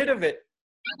get rid of it.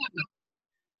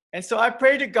 And so I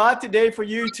pray to God today for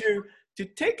you to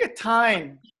take a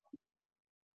time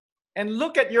and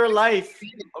look at your life,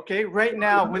 okay, right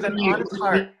now with an honest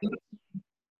heart.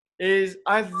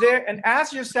 And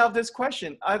ask yourself this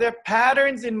question: are there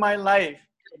patterns in my life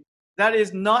that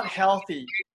is not healthy,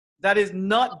 that is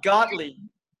not godly,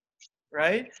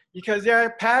 right? Because there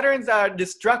are patterns that are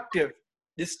destructive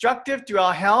to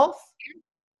our health,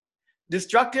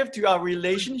 destructive to our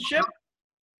relationship,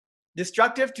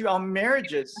 destructive to our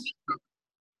marriages.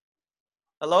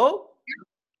 Hello?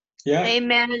 Yeah.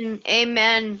 Amen.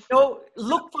 Amen. So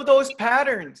look for those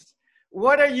patterns.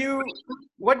 What do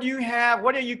you have?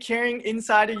 What are you carrying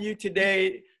inside of you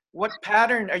today? What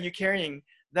pattern are you carrying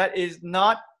that is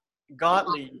not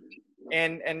godly?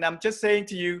 And I'm just saying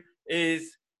to you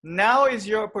now is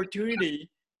your opportunity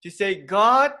to say,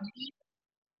 God,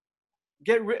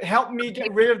 help me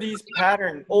get rid of these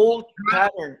old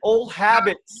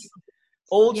habits,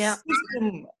 old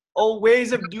system, old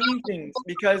ways of doing things,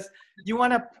 because you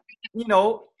want to,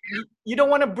 you don't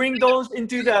want to bring those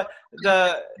into the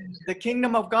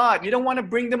kingdom of God. You don't want to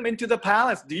bring them into the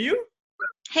palace, do you?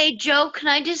 Hey, Joe, can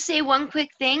I just say one quick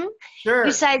thing? Sure.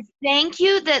 Besides, thank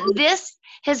you that this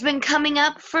has been coming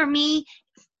up for me,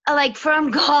 like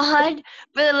from God,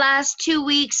 for the last 2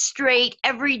 weeks straight,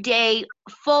 every day,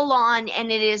 full on,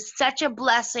 and it is such a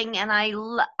blessing, and I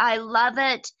love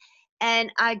it,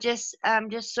 and I'm just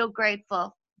so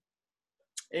grateful.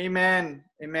 Amen.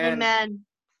 Amen. Amen.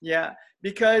 Yeah,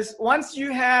 because once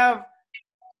you have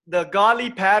the godly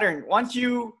pattern, once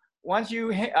you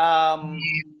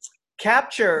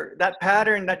capture that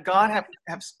pattern that God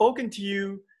have spoken to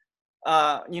you,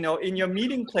 in your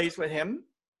meeting place with Him,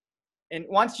 and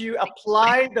once you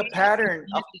apply the pattern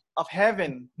of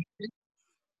heaven,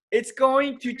 it's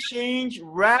going to change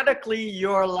radically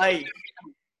your life.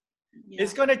 Yeah.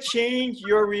 It's going to change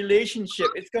your relationship.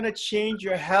 It's going to change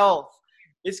your health.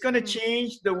 It's going to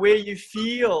change the way you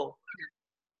feel.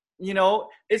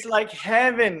 It's like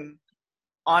heaven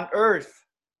on earth.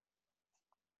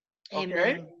 Amen.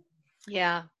 Okay?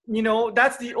 Yeah.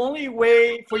 That's the only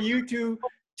way for you to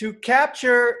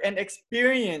capture and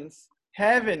experience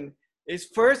heaven is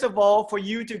first of all for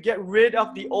you to get rid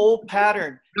of the old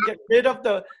pattern, get rid of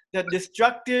the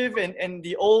destructive and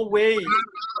the old ways.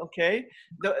 Okay,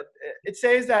 it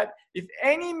says that if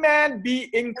any man be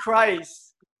in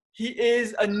Christ, he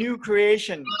is a new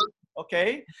creation.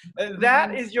 Okay,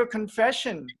 that is your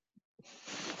confession.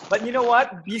 But you know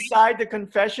what? Beside the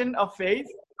confession of faith,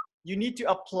 you need to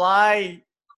apply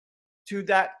to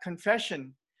that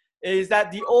confession. Is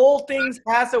that the old things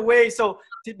pass away. So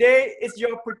today is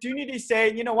your opportunity to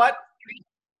say, you know what?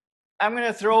 I'm going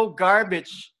to throw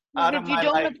garbage out of my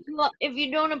life. If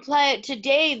you don't apply it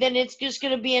today, then it's just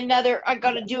going to be another, I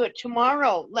got to do it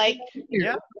tomorrow. Like,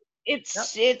 Yeah. it's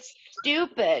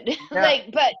stupid. Yeah.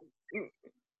 Like, but,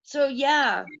 so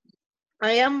yeah,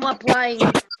 I am applying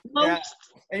most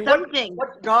And something.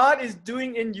 what God is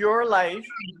doing in your life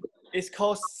is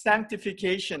called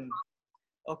sanctification.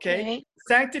 Okay?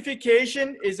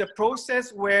 Sanctification is a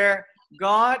process where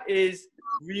God is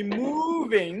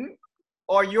removing,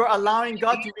 or you're allowing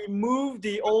God to remove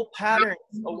the old patterns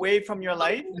away from your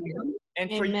life, and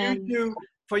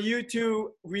for you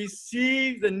to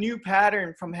receive the new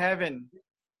pattern from heaven,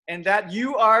 and that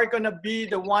you are going to be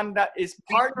the one that is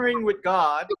partnering with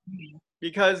God,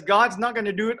 because God's not going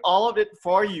to do it all of it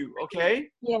for you. Okay?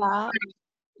 Yeah.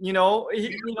 You know,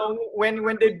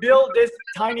 when they built this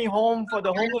tiny home for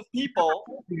the homeless people,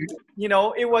 you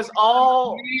know, it was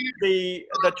all the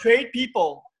trade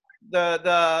people,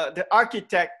 the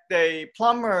architect, the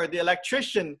plumber, the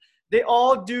electrician. They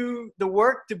all do the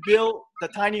work to build the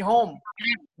tiny home.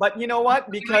 But you know what?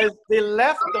 Because they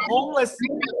left the homeless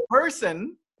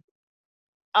person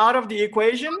out of the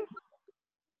equation,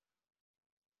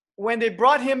 when they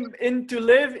brought him in to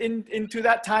live into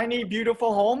that tiny,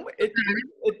 beautiful home, it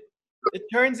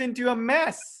turns into a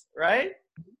mess, right?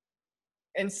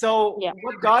 And so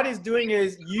what God is doing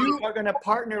is, you are going to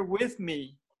partner with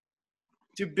me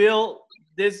to build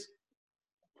this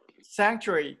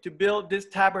sanctuary, to build this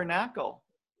tabernacle.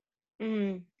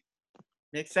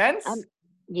 Make sense?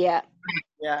 Yeah.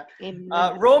 Yeah.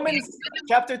 Romans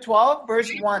chapter 12,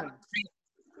 verse 1.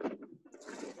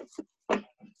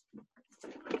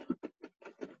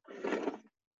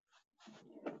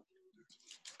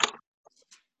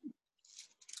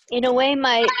 In a way,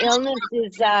 my illness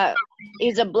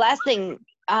is a blessing,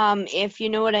 if you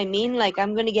know what I mean. Like,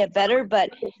 I'm going to get better, but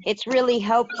it's really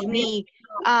helped me,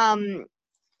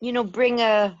 you know, bring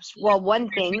one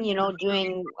thing, you know,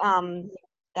 doing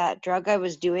that drug I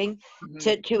was doing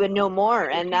to a no more.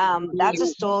 And that's a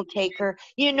soul taker,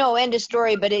 you know, end of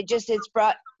story. But it's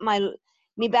brought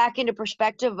me back into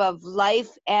perspective of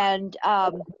life and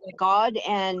God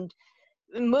and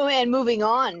moving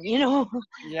on, you know.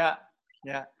 Yeah.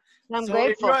 I'm so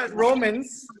grateful.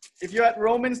 if you're at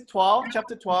Romans 12,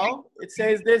 chapter 12, it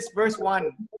says this, verse 1.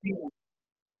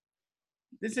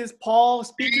 This is Paul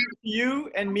speaking to you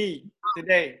and me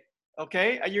today.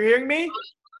 Okay, are you hearing me?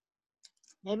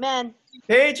 Amen.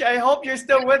 Paige, I hope you're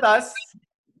still with us.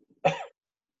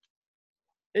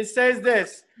 It says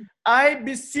this: I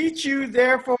beseech you,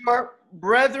 therefore,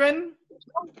 brethren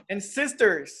and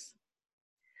sisters,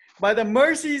 by the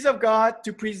mercies of God,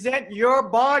 to present your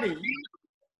body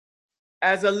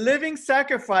as a living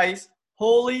sacrifice,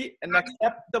 holy and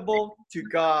acceptable to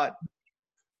God,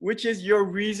 which is your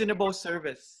reasonable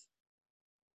service.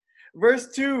 Verse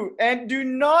 2, and do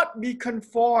not be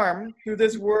conformed to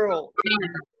this world,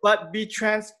 but be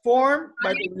transformed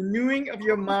by the renewing of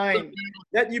your mind,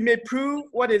 that you may prove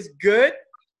what is good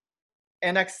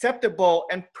and acceptable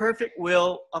and perfect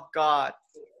will of God.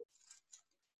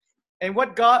 And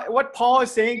what Paul is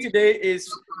saying today is,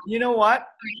 you know what?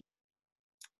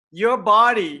 Your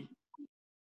body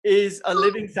is a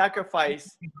living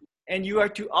sacrifice, and you are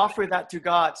to offer that to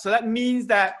God. So that means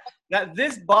that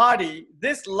this body,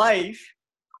 this life,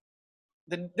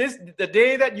 the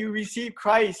day that you receive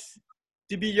Christ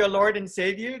to be your Lord and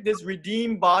Savior, this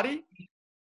redeemed body,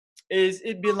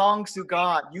 it belongs to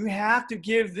God. You have to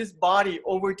give this body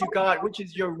over to God, which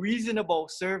is your reasonable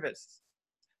service.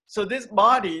 So this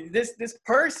body, this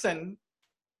person,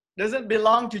 doesn't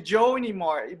belong to Joe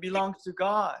anymore. It belongs to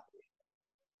God.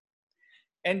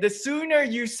 And the sooner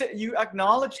you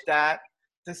acknowledge that,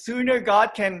 the sooner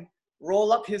God can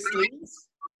roll up his sleeves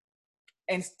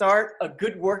and start a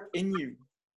good work in you.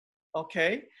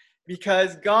 Okay?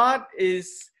 Because God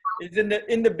is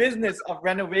in the business of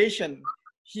renovation.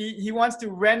 He wants to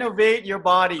renovate your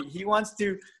body. He wants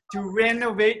to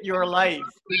renovate your life.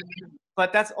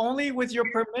 But that's only with your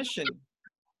permission.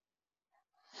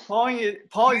 Paul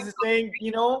is saying,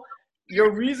 you know,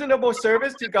 your reasonable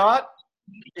service to God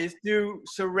is to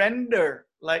surrender,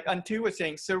 like Antu was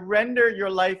saying, surrender your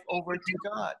life over to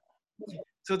God.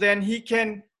 So then he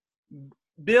can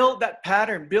build that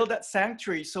pattern, build that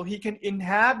sanctuary, so he can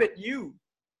inhabit you.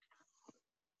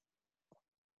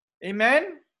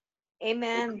 Amen?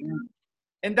 Amen.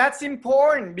 And that's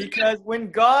important, because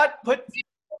when God puts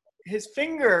his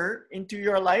finger into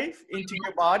your life, into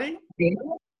your body,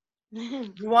 you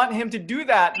want him to do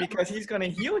that because he's going to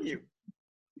heal you.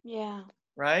 Yeah.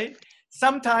 Right?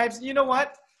 Sometimes, you know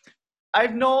what? I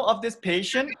know of this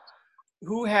patient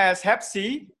who has Hep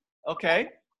C. Okay.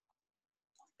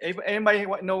 Anybody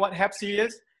know what Hep C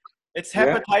is? It's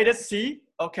hepatitis C.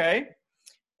 Okay.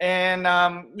 And,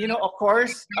 you know, of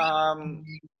course,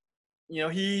 you know,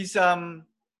 he's,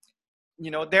 you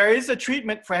know, there is a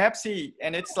treatment for Hep C,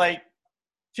 and it's like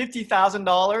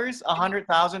 $50,000,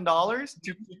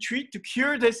 $100,000 to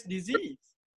cure this disease,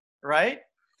 right?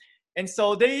 And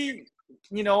so they,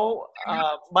 you know,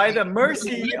 by the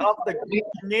mercy of the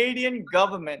Canadian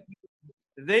government,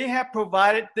 they have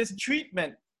provided this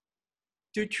treatment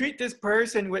to treat this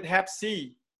person with Hep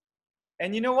C.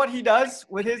 And you know what he does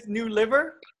with his new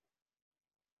liver?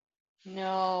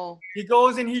 No. He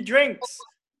goes and he drinks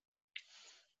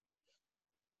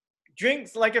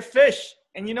like a fish.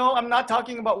 And you know, I'm not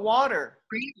talking about water,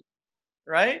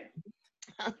 right?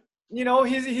 You know,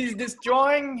 he's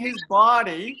destroying his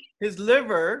body, his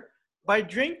liver, by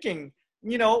drinking.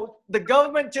 You know, the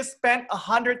government just spent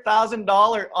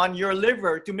 $100,000 on your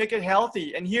liver to make it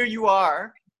healthy, and here you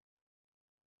are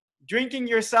drinking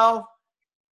yourself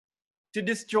to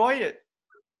destroy it.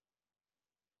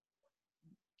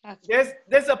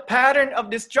 There's a pattern of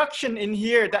destruction in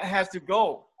here that has to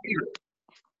go.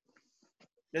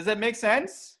 Does that make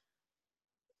sense?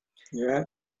 Yeah.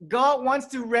 God wants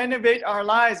to renovate our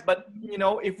lives, but you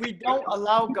know, if we don't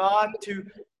allow God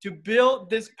to build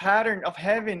this pattern of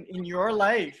heaven in your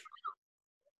life,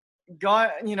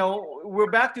 God, you know,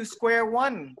 we're back to square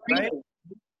one, right?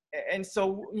 And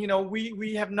so, you know,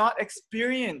 we have not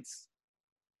experienced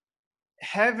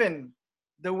heaven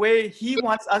the way he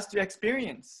wants us to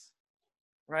experience,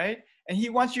 right? And he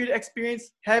wants you to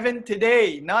experience heaven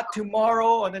today, not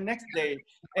tomorrow or the next day.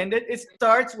 And it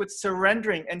starts with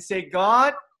surrendering and say,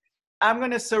 God, I'm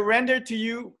going to surrender to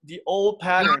you the old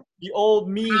pattern, the old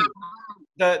me,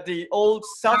 the old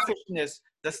selfishness,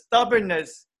 the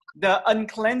stubbornness, the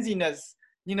uncleanliness,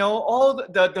 you know, all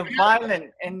the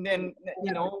violent, and then,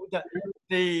 you know,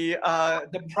 the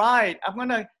pride. I'm going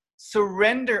to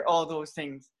surrender all those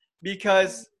things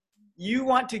because you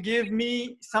want to give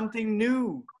me something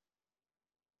new.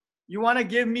 You want to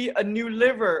give me a new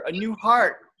liver, a new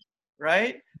heart,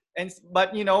 right?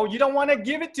 But you know, you don't want to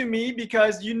give it to me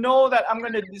because you know that I'm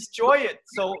going to destroy it.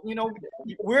 So, you know,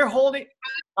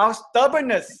 our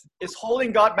stubbornness is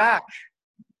holding God back.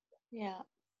 Yeah.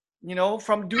 You know,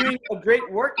 from doing a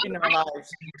great work in our lives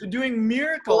to doing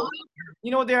miracles.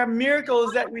 You know, there are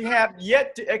miracles that we have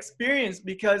yet to experience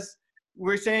because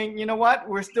we're saying, you know what,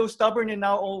 we're still stubborn in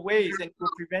our old ways, and we're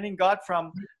preventing God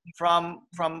from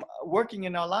working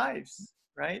in our lives,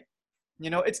 right? You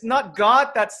know, it's not God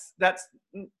that's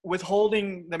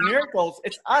withholding the miracles.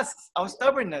 It's us, our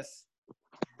stubbornness.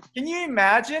 Can you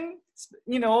imagine,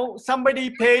 you know,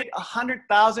 somebody paid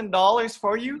 $100,000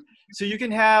 for you so you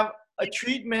can have a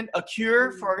treatment, a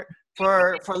cure for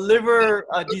liver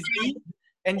disease,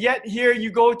 and yet here you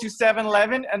go to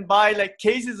 7-Eleven and buy like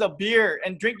cases of beer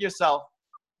and drink yourself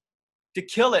to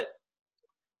kill it.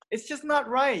 It's just not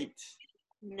right.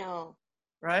 No.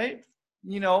 Right?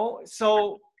 You know,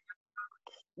 so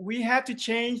we have to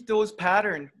change those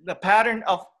patterns, the pattern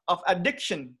of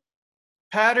addiction,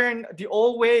 pattern, the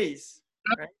old ways.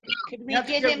 Right? Could we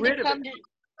get him to come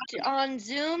on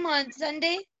Zoom on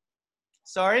Sunday?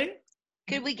 Sorry?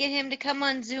 Could we get him to come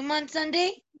on Zoom on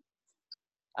Sunday?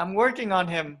 I'm working on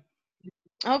him.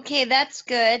 Okay, that's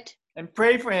good. And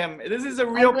pray for him. This is a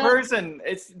real person.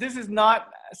 This is not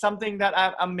something that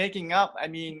I'm making up. I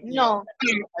mean, no,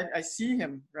 I see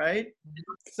him, right?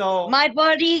 So my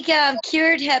body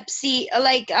cured Hep C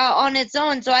on its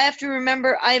own. So I have to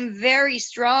remember I'm very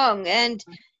strong, and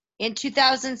in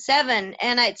 2007,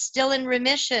 and it's still in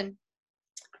remission.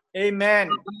 Amen.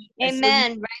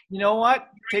 Amen. So you know what?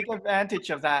 Take advantage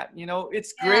of that. You know,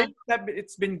 it's great that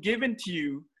it's been given to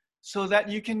you so that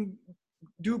you can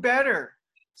do better.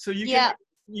 So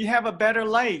you have a better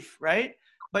life, right?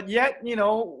 But yet, you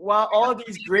know, while all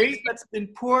these grace that's been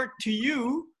poured to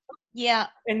you,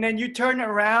 and then you turn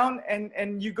around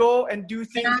and you go and do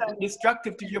things that are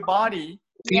destructive to your body.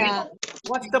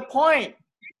 What's the point?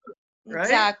 Right?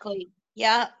 Exactly.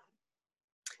 Yeah.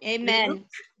 Amen.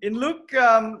 In Luke,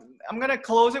 I'm going to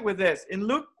close it with this. In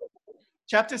Luke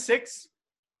chapter 6,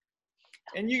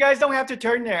 and you guys don't have to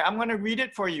turn there. I'm going to read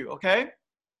it for you, okay?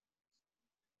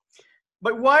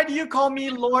 But why do you call me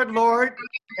Lord, Lord,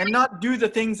 and not do the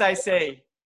things I say?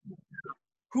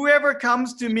 Whoever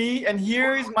comes to me and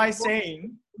hears my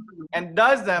saying and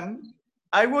does them,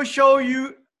 I will show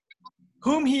you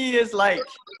whom he is like.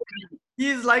 He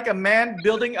is like a man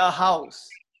building a house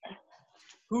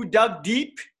who dug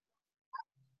deep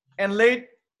and laid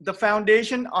the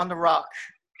foundation on the rock.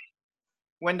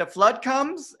 When the flood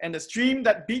comes and the stream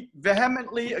that beat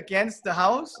vehemently against the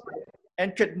house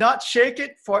and could not shake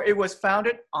it, for it was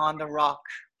founded on the rock.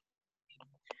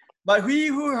 But he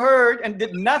who heard and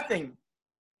did nothing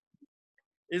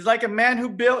is like a man who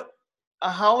built a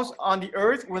house on the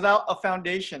earth without a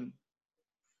foundation,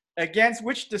 against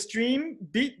which the stream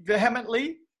beat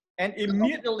vehemently, and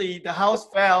immediately the house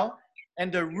fell,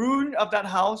 and the ruin of that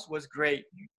house was great.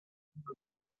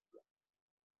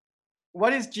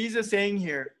 What is Jesus saying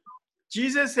here?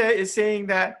 Jesus is saying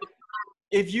that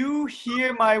if you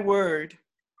hear my word,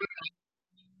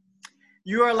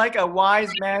 you are like a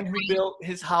wise man who built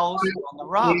his house on the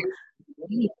rock,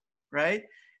 right?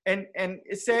 And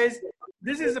it says,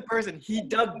 this is a person, he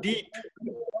dug deep.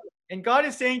 And God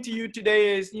is saying to you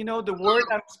today is, you know, the word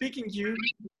I'm speaking to you,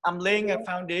 I'm laying a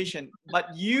foundation. But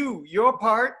your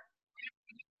part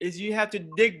is you have to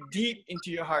dig deep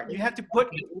into your heart. You have to put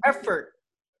effort.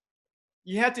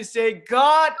 You have to say,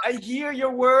 God, I hear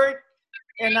your word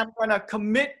and I'm going to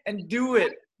commit and do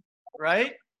it,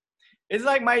 right? It's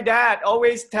like my dad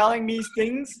always telling me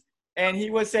things, and he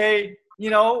would say, you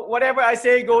know, whatever I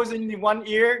say goes in one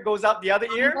ear, goes out the other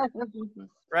ear,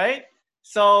 right?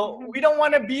 So we don't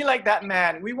want to be like that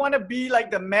man. We want to be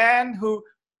like the man who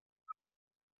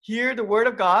hear the word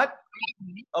of God,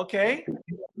 okay?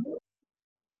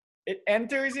 It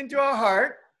enters into our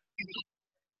heart.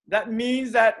 That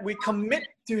means that we commit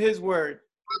to his word,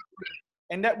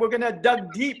 and that we're going to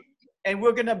dig deep, and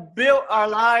we're going to build our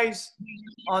lives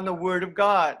on the word of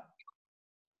God.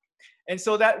 And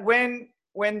so that when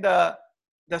the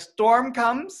storm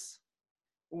comes,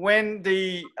 when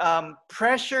the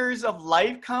pressures of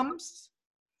life comes,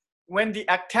 when the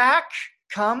attack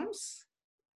comes,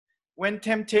 when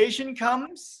temptation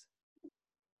comes,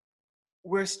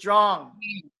 we're strong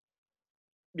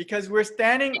because we're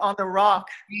standing on the rock.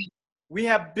 We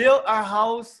have built our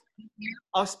house,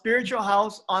 our spiritual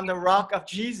house, on the rock of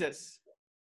Jesus,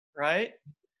 right?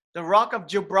 The rock of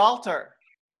Gibraltar,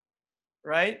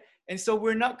 right? And so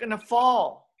we're not going to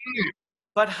fall.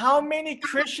 But how many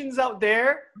Christians out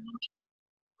there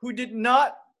who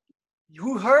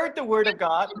heard the word of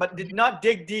God, but did not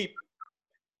dig deep?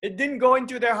 It didn't go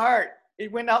into their heart.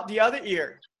 It went out the other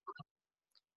ear.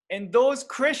 And those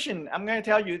Christians, I'm going to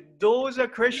tell you, those are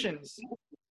Christians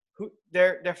who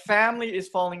their family is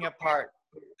falling apart.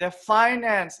 Their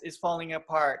finance is falling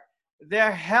apart.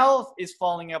 Their health is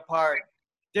falling apart.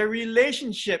 Their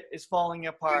relationship is falling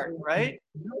apart, right?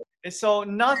 And so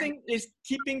nothing is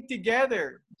keeping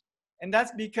together. And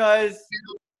that's because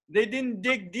they didn't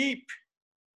dig deep.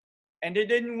 And they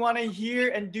didn't want to hear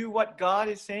and do what God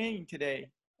is saying today.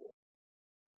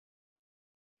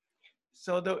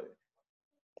 So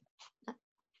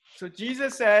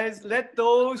Jesus says, let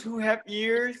those who have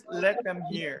ears, let them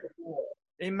hear.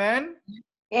 Amen?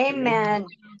 Amen.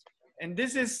 And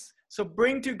so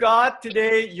bring to God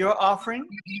today your offering,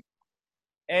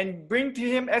 and bring to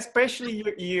him especially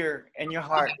your ear and your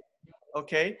heart,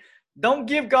 okay? Don't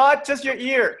give God just your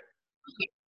ear.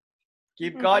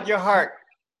 Give God your heart.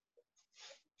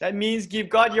 That means give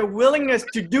God your willingness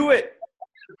to do it,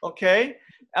 okay?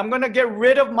 I'm going to get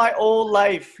rid of my old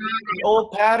life, the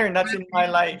old pattern that's in my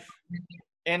life.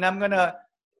 And I'm going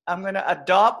to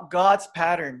adopt God's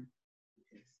pattern.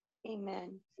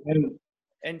 Amen.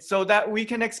 And so that we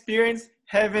can experience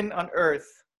heaven on earth.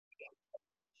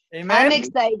 Amen? I'm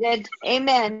excited.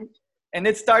 Amen. And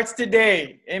it starts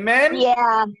today. Amen?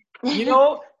 Yeah. You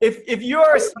know, if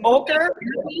you're a smoker,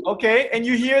 okay, and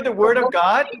you hear the word of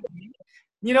God,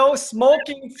 you know,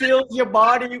 smoking fills your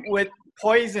body with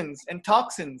poisons and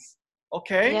toxins,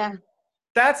 okay? Yeah.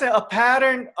 That's a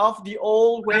pattern of the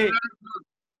old way.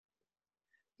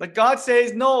 But God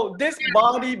says, no, this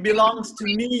body belongs to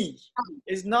me.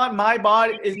 It's not my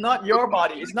body. It's not your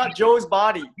body. It's not Joe's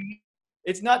body.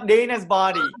 It's not Dana's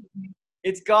body.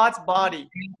 It's God's body.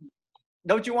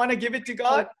 Don't you want to give it to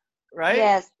God? Right?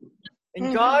 Yes.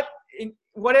 And God,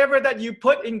 whatever that you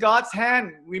put in God's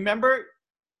hand, remember,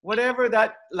 whatever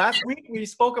that last week we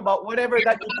spoke about, whatever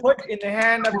that you put in the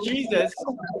hand of Jesus,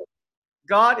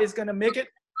 God is going to make it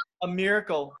a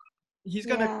miracle. He's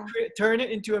going to turn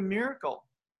it into a miracle.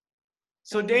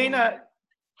 So Dana,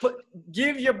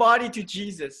 give your body to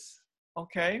Jesus,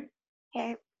 okay?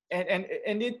 Okay. And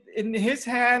in his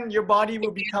hand, your body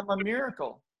will become a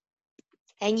miracle.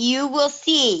 and you will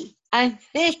see.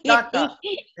 Shaka.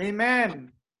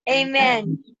 Amen.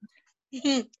 Amen.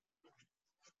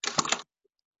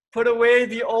 Put away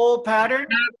the old pattern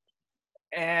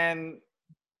and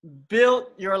build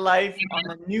your life on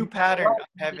the new pattern of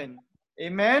heaven.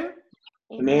 Amen.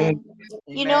 Amen.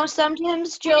 You know,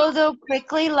 sometimes, Joe, though,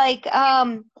 quickly, like,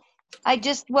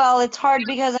 it's hard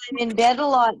because I'm in bed a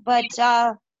lot, but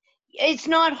it's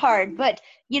not hard, but,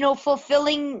 you know,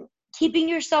 keeping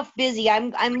yourself busy.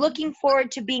 I'm looking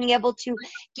forward to being able to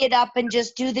get up and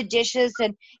just do the dishes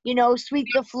and, you know, sweep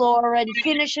the floor and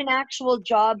finish an actual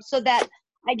job so that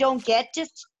I don't get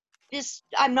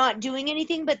I'm not doing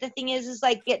anything. But the thing is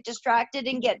like get distracted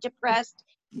and get depressed,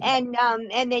 and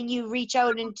then you reach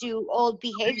out into old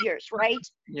behaviors, right?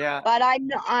 Yeah. But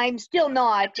I'm still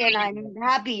not, and I'm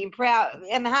happy and proud.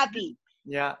 I'm happy.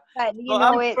 Yeah. But you So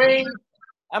know,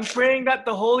 I'm praying that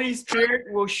the Holy Spirit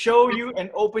will show you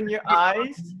and open your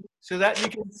eyes so that you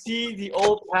can see the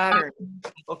old pattern.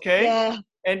 Okay? Yeah.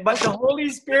 But the Holy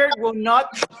Spirit will not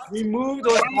remove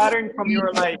those patterns from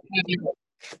your life.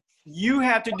 You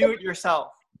have to do it yourself.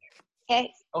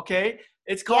 Okay. Okay?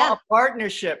 It's called a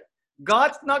partnership.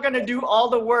 God's not going to do all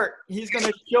the work. He's going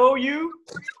to show you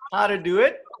how to do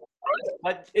it,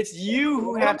 but it's you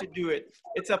who have to do it.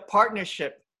 It's a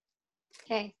partnership.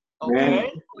 Okay.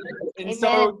 Okay? And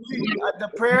so the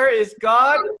prayer is,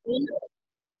 God,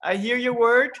 I hear your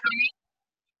word.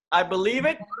 I believe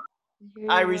it.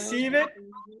 I receive it.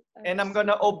 And I'm going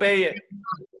to obey it.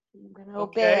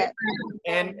 Okay?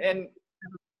 And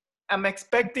I'm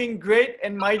expecting great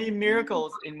and mighty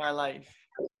miracles in my life.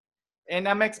 And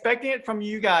I'm expecting it from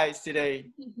you guys today.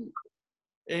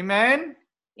 Amen?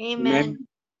 Amen.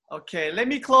 Okay, let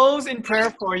me close in prayer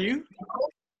for you.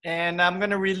 And I'm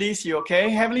going to release you, okay?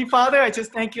 Heavenly Father, I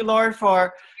just thank you, Lord,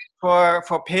 for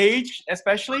Paige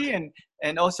especially,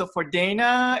 and also for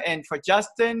Dana, and for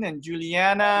Justin, and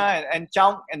Juliana, and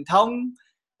Chong, and Tong,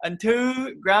 and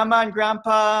Tu, Grandma and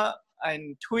Grandpa,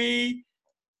 and Tui,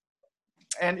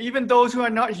 and even those who are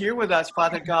not here with us,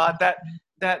 Father God, that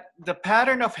the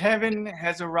pattern of heaven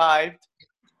has arrived.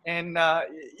 And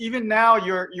even now,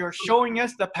 you're showing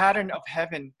us the pattern of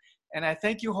heaven. And I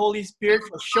thank you, Holy Spirit,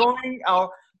 for showing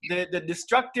the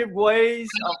destructive ways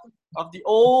of the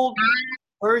old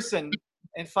person.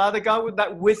 And Father God,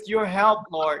 that with your help,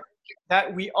 Lord,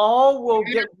 that we all will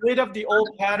get rid of the old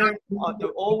pattern, of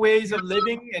the old ways of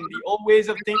living and the old ways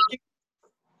of thinking.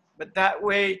 But that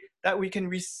way, that we can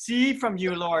receive from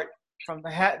you, Lord, from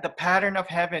the pattern of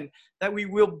heaven, that we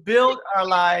will build our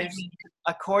lives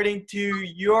according to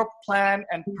your plan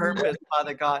and purpose,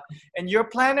 Father God. And your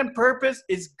plan and purpose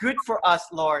is good for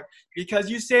us, Lord, because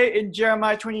you say in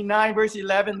Jeremiah 29, verse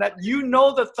 11, that you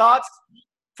know the thoughts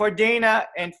for Dana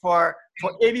and for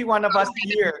every one of us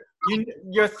here.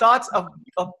 Your thoughts of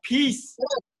peace,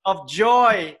 of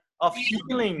joy, of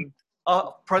healing,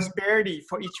 of prosperity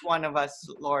for each one of us,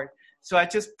 Lord. So I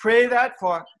just pray that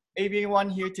for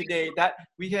everyone here today, that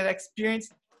we can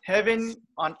experience heaven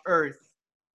on earth,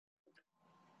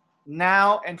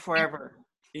 now and forever.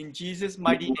 In Jesus'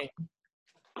 mighty name.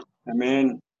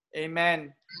 Amen.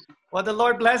 Amen. Well, the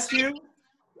Lord bless you.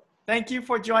 Thank you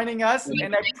for joining us.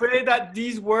 And I pray that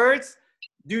these words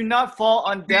do not fall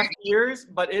on deaf ears,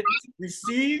 but it's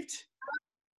received,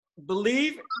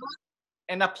 believed,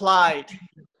 and applied.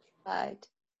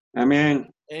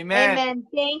 Amen. Amen. Amen.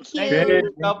 Thank you. Thank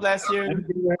you. God bless you.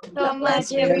 So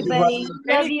much, everybody.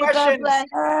 Love you. God bless.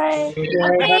 Okay, xin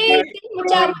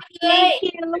chào mọi người. Thank you.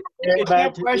 If you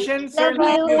have questions, Love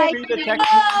certainly you. feel free to text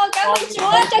Oh, cảm ơn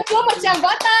Chúa, cho Chúa một tràng vỗ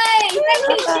tay. Thank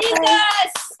you,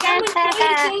 Jesus. Cảm ơn Chúa.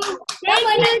 Cảm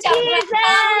ơn anh chồng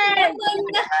Hoàng, cảm ơn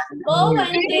bố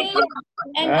Hoàng Tư,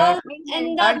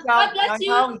 and God bless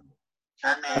you.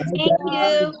 Thank you.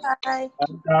 Bye.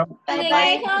 Bye bye.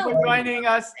 Thank you for joining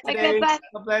us today. Bye.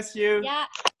 God bless you. Yeah.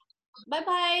 Bye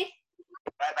bye.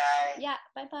 Bye bye. Yeah,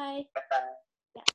 bye bye. Bye bye.